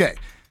 Okay.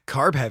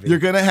 Carb heavy. You're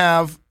gonna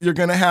have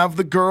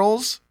the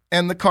girls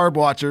and the carb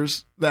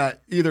watchers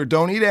that either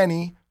don't eat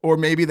any, or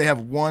maybe they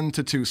have 1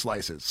 to 2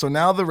 slices. So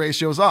now the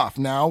ratio's off.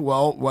 Now,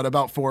 well, what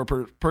about 4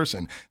 per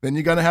person? Then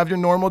you're going to have your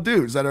normal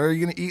dudes that are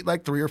going to eat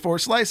like 3 or 4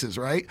 slices,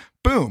 right?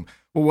 Boom.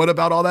 Well, what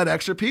about all that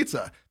extra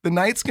pizza? The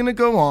night's going to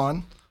go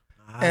on,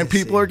 and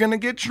people are going to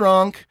get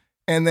drunk,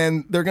 and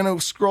then they're going to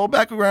scroll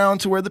back around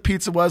to where the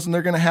pizza was, and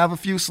they're going to have a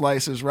few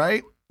slices,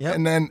 right? Yep.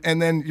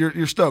 And then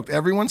you're stoked.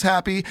 Everyone's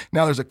happy.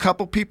 Now there's a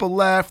couple people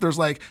left. There's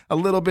like a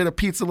little bit of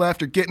pizza left.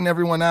 You're getting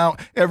everyone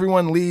out.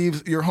 Everyone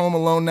leaves. You're home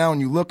alone now,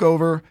 and you look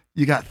over.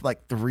 You got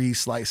like 3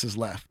 slices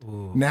left.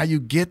 Ooh. Now you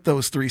get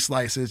those 3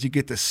 slices. You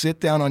get to sit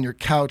down on your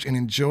couch and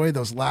enjoy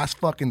those last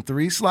fucking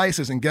 3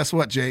 slices. And guess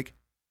what, Jake?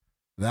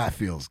 That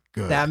feels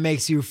good. That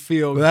makes you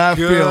feel good. That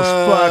feels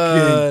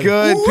fucking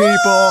good, Woo!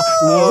 People.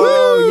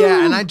 Oh,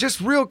 yeah. And I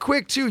just real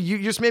quick, too, you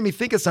just made me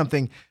think of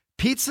something.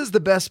 Pizza's the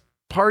best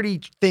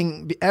party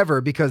thing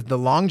ever because the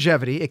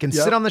longevity, it can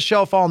sit on the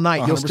shelf all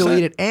night. 100%. You'll still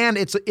eat it. And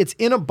it's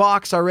in a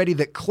box already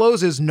that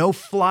closes. No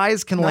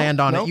flies can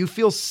land on it. You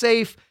feel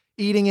safe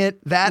eating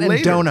it. That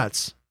and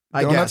donuts,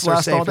 I guess,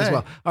 are safe as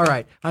well. All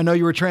right. I know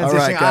you were transitioning. All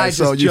right, guys,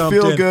 so you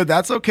feel good.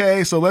 That's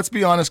okay. So let's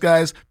be honest,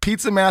 guys.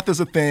 Pizza math is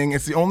a thing.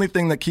 It's the only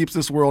thing that keeps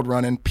this world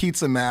running.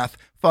 Pizza math.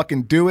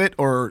 Fucking do it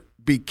or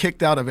be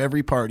kicked out of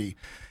every party.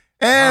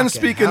 And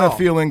speaking of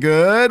feeling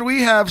good,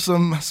 we have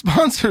some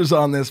sponsors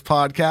on this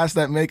podcast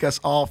that make us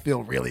all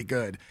feel really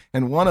good.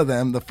 And one of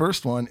them, the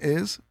first one,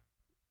 is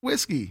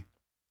whiskey.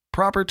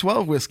 Proper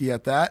 12 whiskey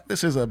at that.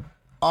 This is a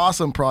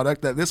awesome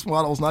product that this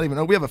bottle is not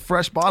even. We have a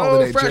fresh bottle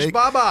today, fresh Jake.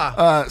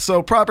 Baba.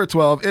 So Proper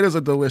 12, it is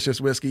a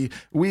delicious whiskey.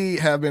 We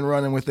have been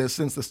running with this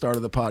since the start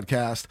of the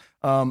podcast.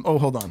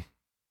 Hold on.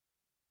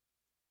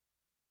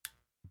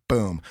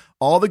 Boom.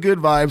 All the good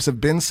vibes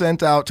have been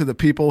sent out to the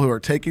people who are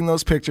taking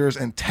those pictures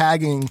and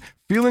tagging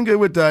Feeling Good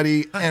with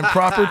Duddy and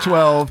Proper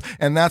 12.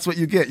 And that's what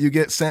you get. You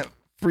get sent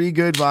free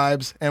good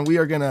vibes. And we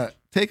are going to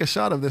take a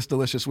shot of this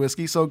delicious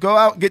whiskey. So go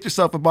out, get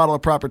yourself a bottle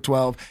of Proper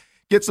 12,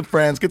 get some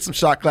friends, get some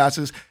shot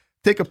glasses,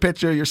 take a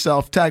picture of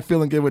yourself, tag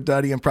Feeling Good with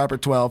Duddy and Proper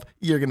 12.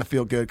 You're going to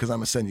feel good because I'm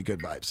going to send you good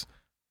vibes.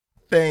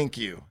 Thank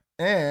you.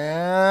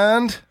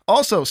 And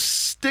also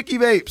Sticky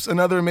Vapes,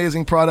 another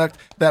amazing product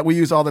that we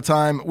use all the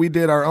time. We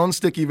did our own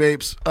Sticky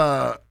Vapes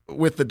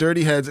with the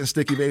Dirty Heads and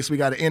Sticky Vapes. We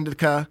got an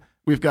indica,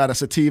 we've got a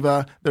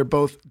sativa. They're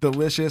both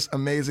delicious,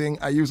 amazing.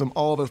 I use them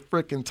all the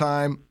freaking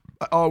time.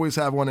 I always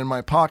have one in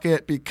my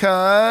pocket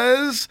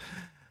because...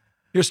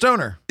 You're a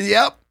stoner.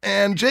 Yep.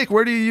 And Jake,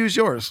 where do you use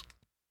yours?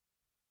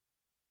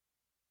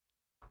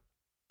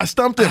 I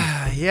stumped him.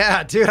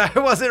 Yeah, dude, I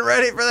wasn't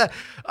ready for that.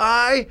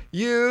 I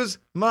use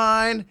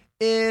mine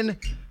in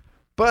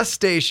bus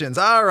stations.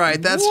 All right,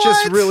 that's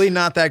just really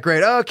not that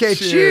great. Okay,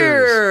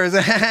 cheers.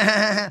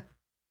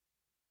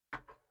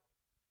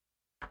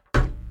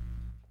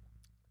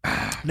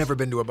 Never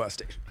been to a bus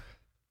station.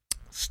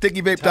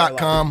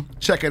 StickyVape.com.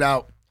 Check it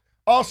out.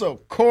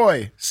 Also,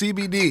 Koi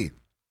CBD.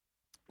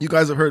 You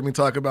guys have heard me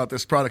talk about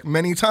this product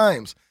many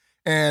times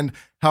and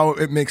how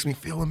it makes me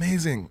feel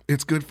amazing.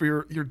 It's good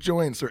for your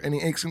joints or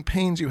any aches and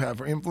pains you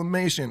have or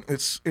inflammation.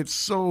 It's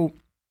so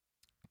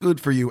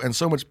good for you and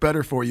so much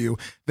better for you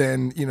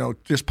than,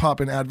 just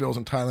popping Advils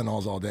and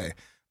Tylenols all day.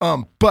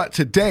 But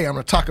today I'm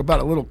going to talk about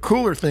a little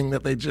cooler thing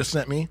that they just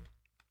sent me.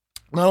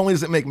 Not only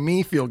does it make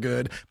me feel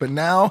good, but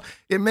now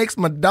it makes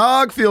my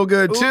dog feel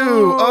good too.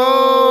 Ooh,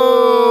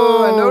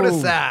 oh, I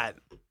noticed that.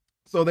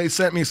 So they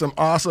sent me some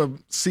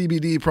awesome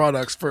CBD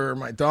products for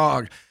my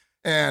dog.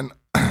 And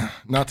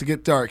not to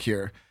get dark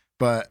here,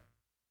 but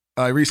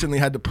I recently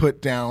had to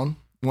put down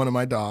one of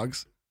my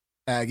dogs,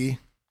 Aggie.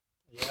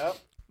 Yep.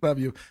 Love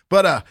you.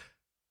 But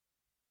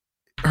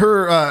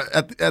her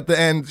at the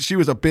end, she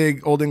was a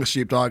big Old English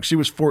sheepdog. She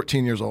was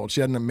 14 years old. She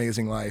had an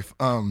amazing life.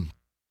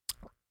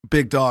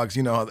 Big dogs,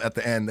 at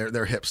the end,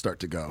 their hips start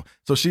to go.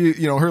 So she,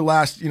 her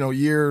last,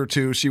 year or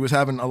two, she was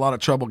having a lot of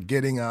trouble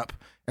getting up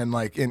and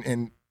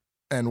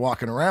and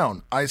walking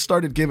around. I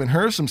started giving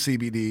her some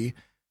CBD,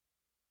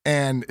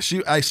 and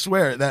I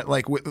swear that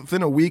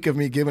within a week of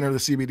me giving her the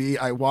CBD,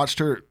 I watched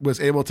her was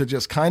able to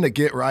just kind of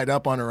get right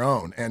up on her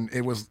own. And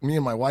it was me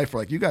and my wife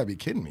were like, you gotta be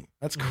kidding me.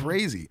 That's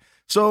crazy.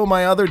 So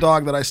my other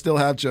dog that I still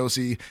have,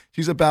 Josie,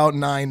 she's about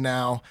 9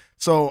 now.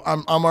 So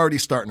I'm already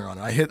starting her on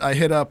it. I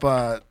hit up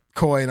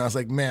Koi and I was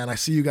like, man, I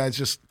see you guys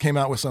just came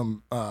out with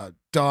some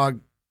dog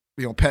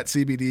pet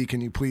CBD. Can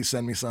you please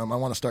send me some? I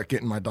want to start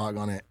getting my dog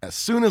on it as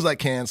soon as I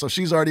can. So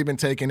she's already been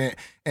taking it.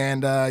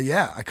 And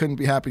I couldn't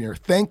be happier.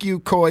 Thank you,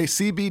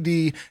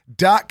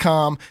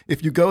 KoiCBD.com.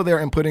 If you go there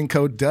and put in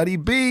code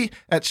DuddyB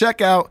at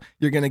checkout,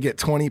 you're going to get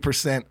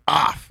 20%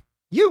 off.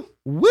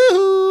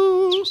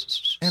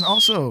 Woohoo! And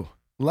also,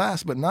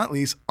 last but not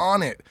least,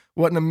 Onnit.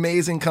 What an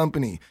amazing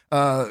company.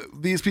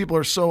 These people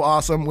are so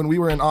awesome. When we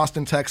were in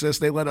Austin, Texas,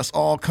 they let us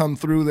all come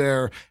through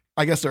their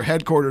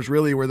headquarters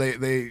really, where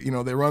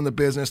they run the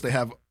business. They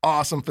have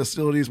awesome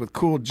facilities with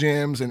cool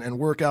gyms and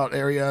workout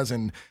areas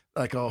and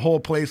like a whole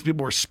place.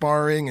 People were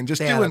sparring and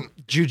just doing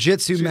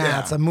jujitsu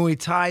mats, a Muay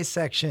Thai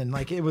section.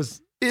 It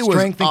was strength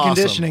was and awesome.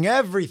 Conditioning,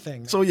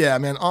 everything. So yeah,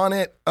 man,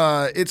 Onnit.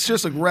 It's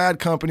just a rad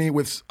company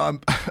with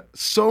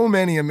so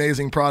many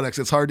amazing products.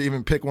 It's hard to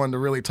even pick one to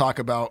really talk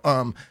about.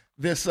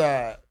 This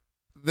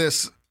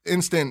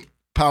instant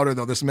powder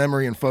though, this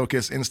memory and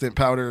focus instant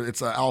powder,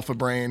 it's Alpha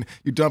Brain.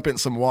 You dump it in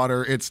some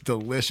water, it's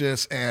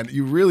delicious, and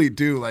you really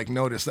do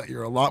notice that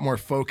you're a lot more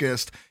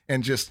focused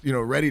and just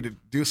ready to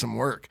do some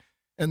work.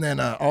 And then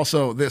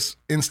also this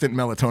instant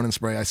melatonin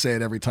spray. I say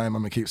it every time.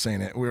 I'm gonna keep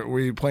saying it.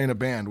 We're playing a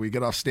band. We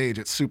get off stage.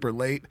 It's super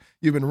late.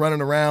 You've been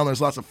running around.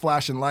 There's lots of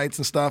flashing lights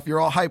and stuff. You're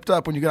all hyped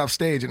up when you get off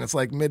stage, and it's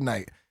like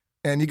midnight.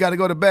 And you got to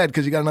go to bed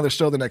because you got another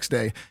show the next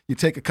day. You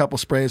take a couple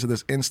sprays of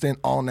this instant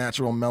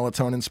all-natural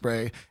melatonin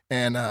spray,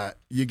 and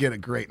you get a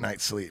great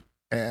night's sleep.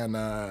 And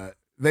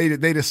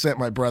they just sent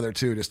my brother,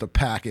 too, just a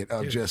packet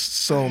of just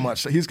so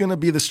much. He's going to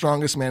be the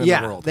strongest man in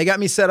the world. They got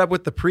me set up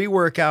with the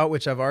pre-workout,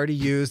 which I've already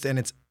used, and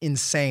it's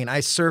insane. I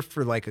surfed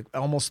for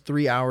almost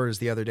 3 hours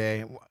the other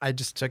day. I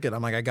just took it.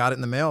 I'm like, I got it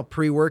in the mail.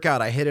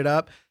 Pre-workout, I hit it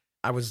up.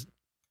 I was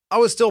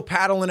still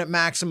paddling at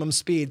maximum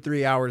speed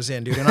 3 hours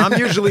in, dude. And I'm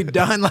usually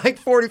done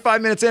 45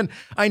 minutes in.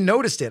 I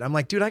noticed it. I'm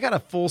like, dude, I got a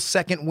full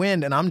second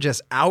wind and I'm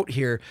just out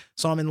here.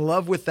 So I'm in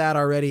love with that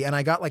already. And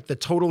I got the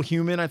Total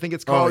Human, I think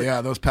it's called. Oh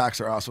yeah, those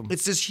packs are awesome.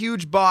 It's this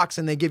huge box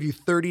and they give you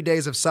 30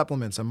 days of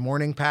supplements, a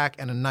morning pack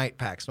and a night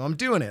pack. So I'm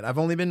doing it. I've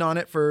only been on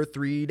it for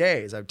 3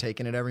 days. I've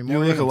taken it every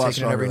morning. You look a lot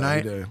taking it every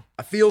night. every day.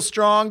 I feel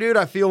strong, dude.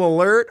 I feel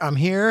alert. I'm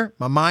here.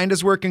 My mind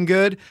is working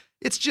good.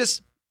 It's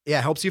just...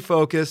 helps you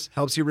focus,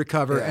 helps you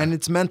recover, and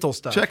it's mental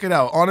stuff. Check it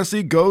out.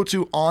 Honestly, go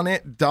to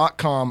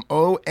onnit.com,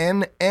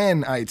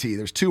 O-N-N-I-T.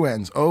 There's 2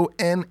 N's,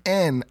 O-N-N-I-T.com,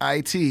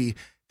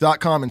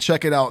 and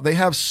check it out. They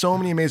have so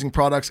many amazing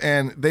products,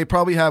 and they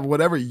probably have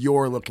whatever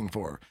you're looking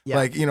for.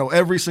 Yeah.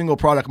 Every single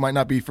product might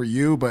not be for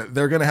you, but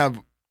they're going to have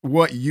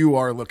what you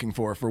are looking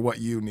for what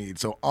you need.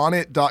 So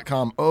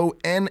onnit.com,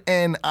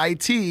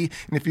 O-N-N-I-T,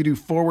 and if you do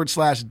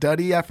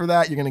 /Duddy after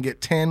that, you're going to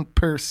get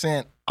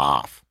 10%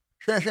 off.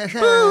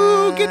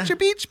 Woo, get your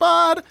beach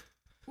bod.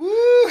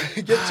 Woo,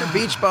 get your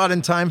beach bod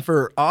in time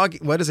for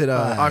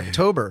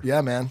October.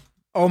 Yeah, man.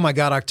 Oh my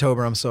God,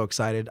 October. I'm so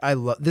excited.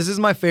 This is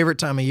my favorite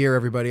time of year,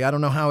 everybody. I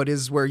don't know how it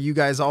is where you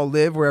guys all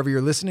live, wherever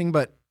you're listening,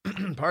 but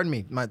pardon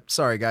me.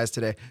 Sorry guys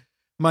today.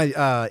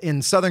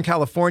 In Southern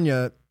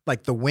California,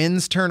 like the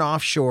winds turn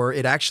offshore.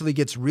 It actually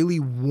gets really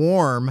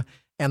warm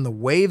and the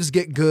waves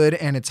get good,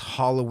 and it's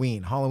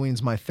Halloween.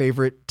 Halloween's my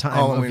favorite time of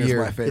year. Halloween is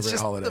my favorite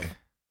holiday.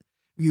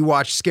 You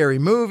watch scary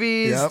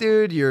movies, Yep.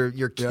 dude.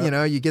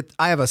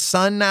 I have a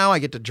son now. I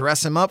get to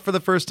dress him up for the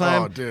first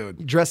time. Oh,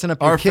 dude. Dressing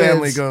up your Our kids.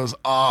 family goes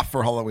off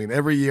for Halloween.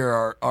 Every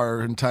year,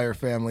 our entire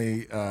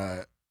family,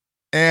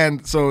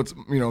 and so it's,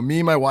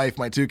 me, my wife,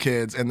 my 2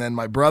 kids, and then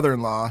my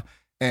brother-in-law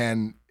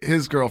and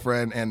his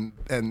girlfriend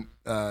and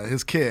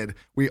his kid.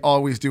 We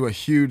always do a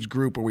huge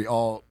group where we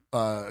all,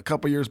 a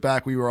couple years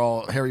back, we were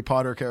all Harry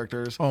Potter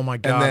characters. Oh my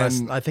God.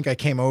 And then I think I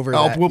came over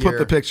we'll year. put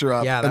the picture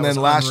up. Yeah, that and then was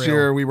last unreal.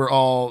 year, we were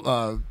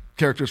all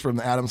characters from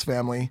the Addams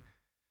Family.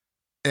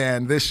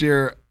 And this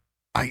year,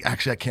 I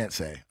can't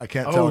say. I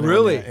can't tell. Oh, anyone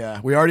really? yet.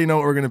 Yeah. We already know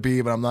what we're going to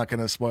be, but I'm not going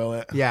to spoil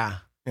it. Yeah.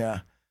 Yeah.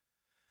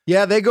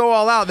 Yeah, they go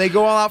all out. They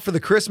go all out for the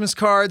Christmas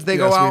cards. They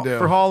go Yes, we out do.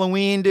 for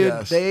Halloween, dude.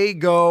 Yes. They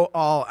go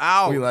all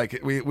out. We like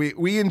it.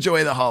 We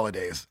enjoy the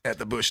holidays at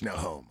the Bushnell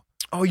home.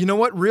 Oh, you know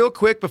what? Real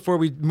quick before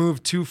we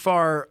move too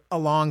far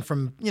along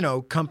from,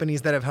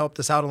 companies that have helped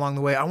us out along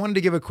the way, I wanted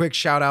to give a quick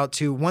shout out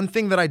to one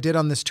thing that I did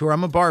on this tour.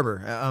 I'm a barber.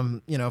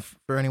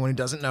 For anyone who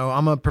doesn't know,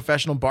 I'm a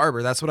professional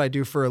barber. That's what I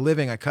do for a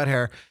living. I cut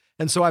hair.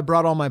 And so I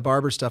brought all my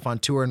barber stuff on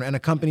tour, and a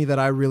company that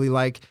I really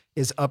like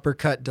is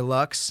Uppercut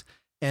Deluxe.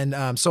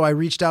 And so I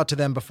reached out to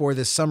them before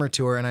this summer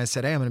tour, and I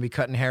said, hey, I'm going to be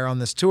cutting hair on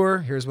this tour.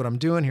 Here's what I'm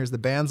doing. Here's the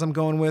bands I'm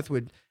going with.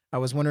 I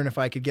was wondering if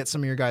I could get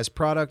some of your guys'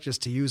 product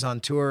just to use on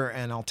tour,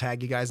 and I'll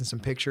tag you guys in some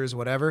pictures,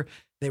 whatever.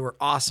 They were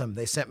awesome.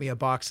 They sent me a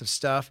box of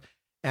stuff,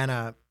 and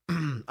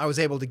I was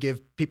able to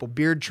give people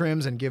beard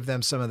trims and give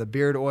them some of the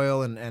beard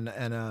oil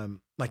and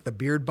like the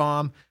beard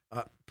balm.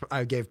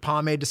 I gave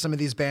pomade to some of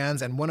these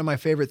bands, and one of my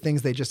favorite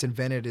things they just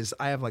invented is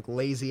I have like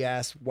lazy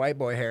ass white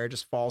boy hair, it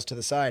just falls to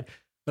the side.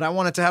 But I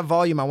want it to have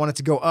volume. I want it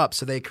to go up.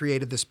 So they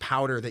created this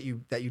powder that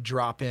you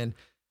drop in.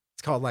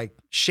 It's called like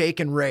shake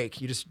and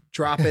rake. You just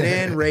drop it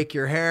in, rake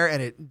your hair,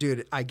 and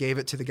I gave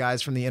it to the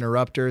guys from the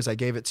Interrupters. I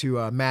gave it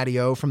to Matty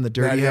O from the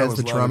Dirty Matty O Heads, was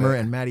the loving drummer, it.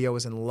 and Matty O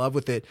was in love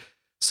with it.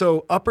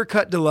 So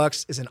Uppercut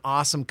Deluxe is an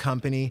awesome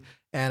company,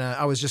 and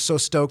I was just so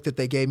stoked that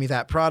they gave me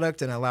that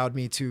product and allowed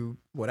me to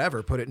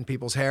put it in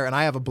people's hair. And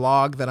I have a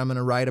blog that I'm going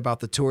to write about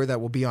the tour that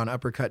will be on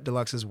Uppercut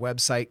Deluxe's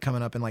website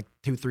coming up in like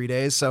 2-3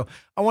 days. So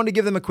I wanted to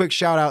give them a quick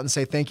shout out and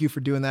say thank you for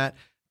doing that.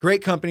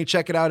 Great company.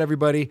 Check it out,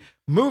 everybody.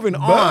 Moving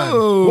on.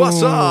 Boom.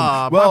 What's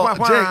up? Well, Wah, wah,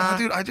 wah. Jake,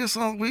 dude, I just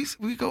saw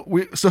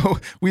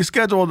we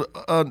scheduled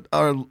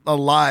a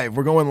live.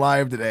 We're going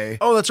live today.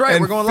 Oh, that's right.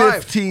 In We're going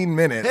live. 15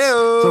 minutes.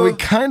 Hey-o. So we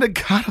kind of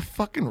gotta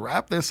fucking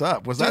wrap this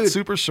up. Was that Dude.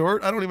 super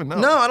short? I don't even know.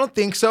 No, I don't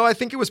think so. I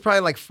think it was probably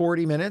like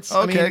 40 minutes.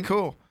 Okay,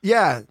 cool.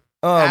 Yeah.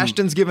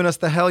 Ashton's giving us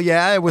the hell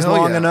yeah. It was Hell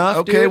long yeah. enough.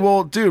 Okay, dude.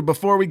 well, dude,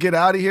 before we get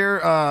out of here,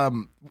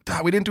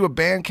 we didn't do a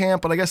band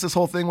camp, but I guess this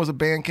whole thing was a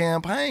band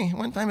camp. Hey,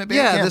 one time at band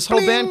camp. This whole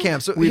Bling. band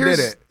camp. So we did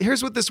it.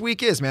 Here's what this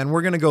week is, man.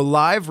 We're going to go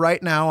live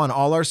right now on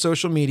all our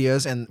social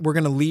medias, and we're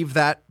going to leave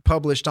that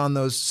published on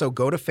those. So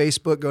go to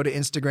Facebook, go to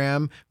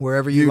Instagram,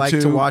 wherever you like to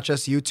YouTube. watch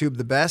us, YouTube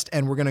the best.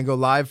 And we're going to go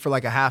live for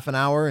like a half an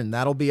hour, and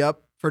that'll be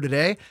up for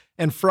today.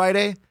 And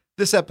Friday,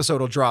 this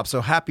episode will drop. So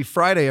happy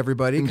Friday,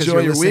 everybody. 'Cause Enjoy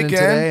you're your listening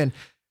weekend. today.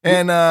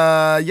 And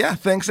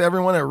thanks to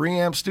everyone at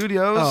Reamp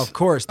Studios. Oh, of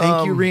course.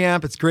 Thank you,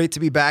 Reamp. It's great to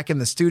be back in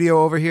the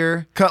studio over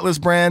here.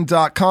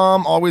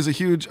 Cutlassbrand.com, always a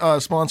huge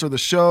sponsor of the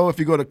show. If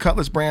you go to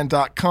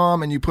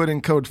cutlassbrand.com and you put in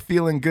code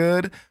feeling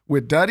good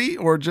with Duddy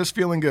or just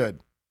feeling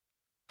good.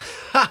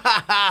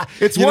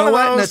 It's You one know of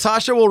what? those.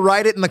 Natasha will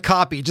write it in the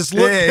copy. Just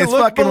look. Yeah, it's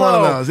look fucking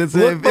below. one of those. It's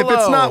Look if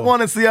it's not below.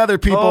 one, it's the other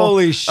people.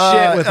 Holy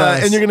shit with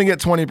us. And you're gonna get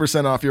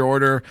 20% off your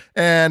order.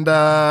 And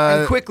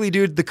And quickly,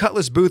 dude, the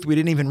Cutlass booth, we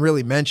didn't even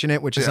really mention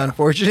it, which is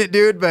unfortunate,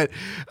 dude. But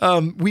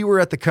we were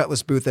at the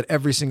Cutlass booth at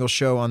every single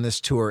show on this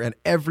tour. And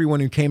everyone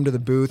who came to the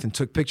booth and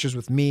took pictures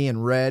with me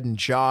and Red and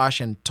Josh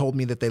and told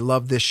me that they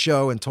loved this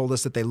show and told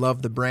us that they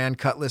loved the brand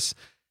Cutlass,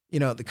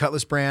 the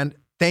Cutlass brand.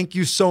 Thank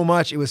you so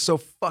much. It was so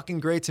fucking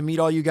great to meet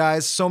all you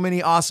guys. So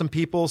many awesome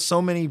people,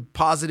 so many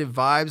positive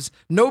vibes.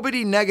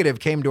 Nobody negative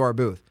came to our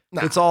booth.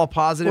 Nah. It's all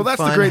positive, well,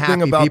 that's fun, the great thing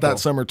happy about people. that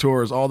summer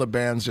tour is all the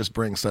bands just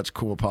bring such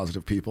cool,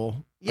 positive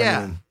people. Yeah,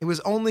 I mean, it was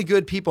only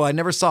good people. I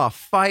never saw a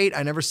fight.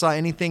 I never saw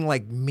anything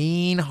like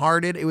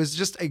mean-hearted. It was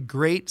just a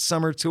great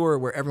summer tour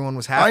where everyone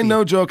was happy. I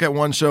no joke at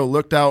one show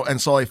looked out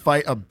and saw a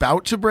fight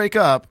about to break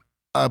up.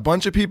 A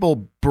bunch of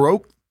people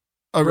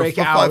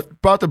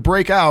about to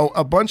break out.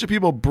 A bunch of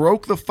people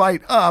broke the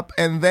fight up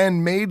and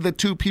then made the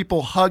two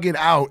people hug it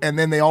out, and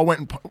then they all went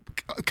and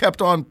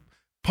kept on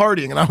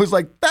partying. And I was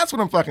like, that's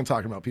what I'm fucking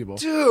talking about, people.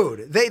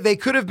 Dude, they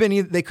could have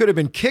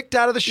been kicked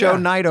out of the show Yeah.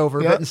 night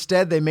over, Yeah. but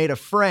instead they made a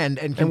friend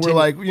and And continued. we're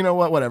like, you know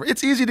what, whatever.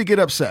 It's easy to get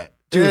upset.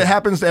 Dude. It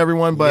happens to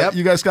everyone, but Yep.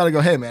 you guys got to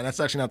go, hey, man, that's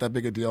actually not that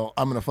big a deal.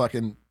 I'm going to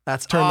fucking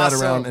That's turn that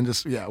awesome. around and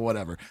just,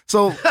 whatever.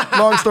 So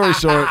long story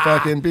short,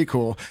 fucking be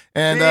cool.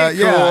 And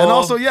Be cool. and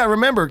also,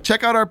 remember,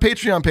 check out our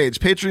Patreon page,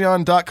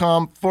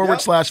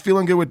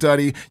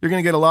 patreon.com/feelinggoodwithDuddy. You're going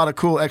to get a lot of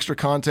cool extra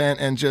content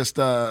and just,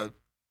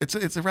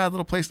 it's a rad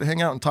little place to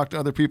hang out and talk to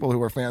other people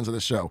who are fans of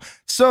the show.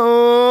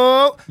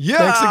 So,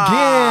 thanks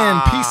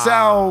again. Peace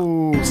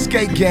out.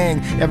 Skate Gang.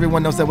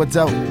 Everyone knows that we're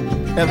dope.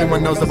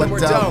 Everyone knows that we're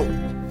dope.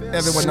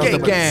 Everyone knows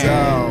that we're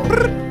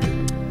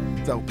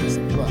dope. Dope as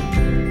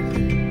fuck.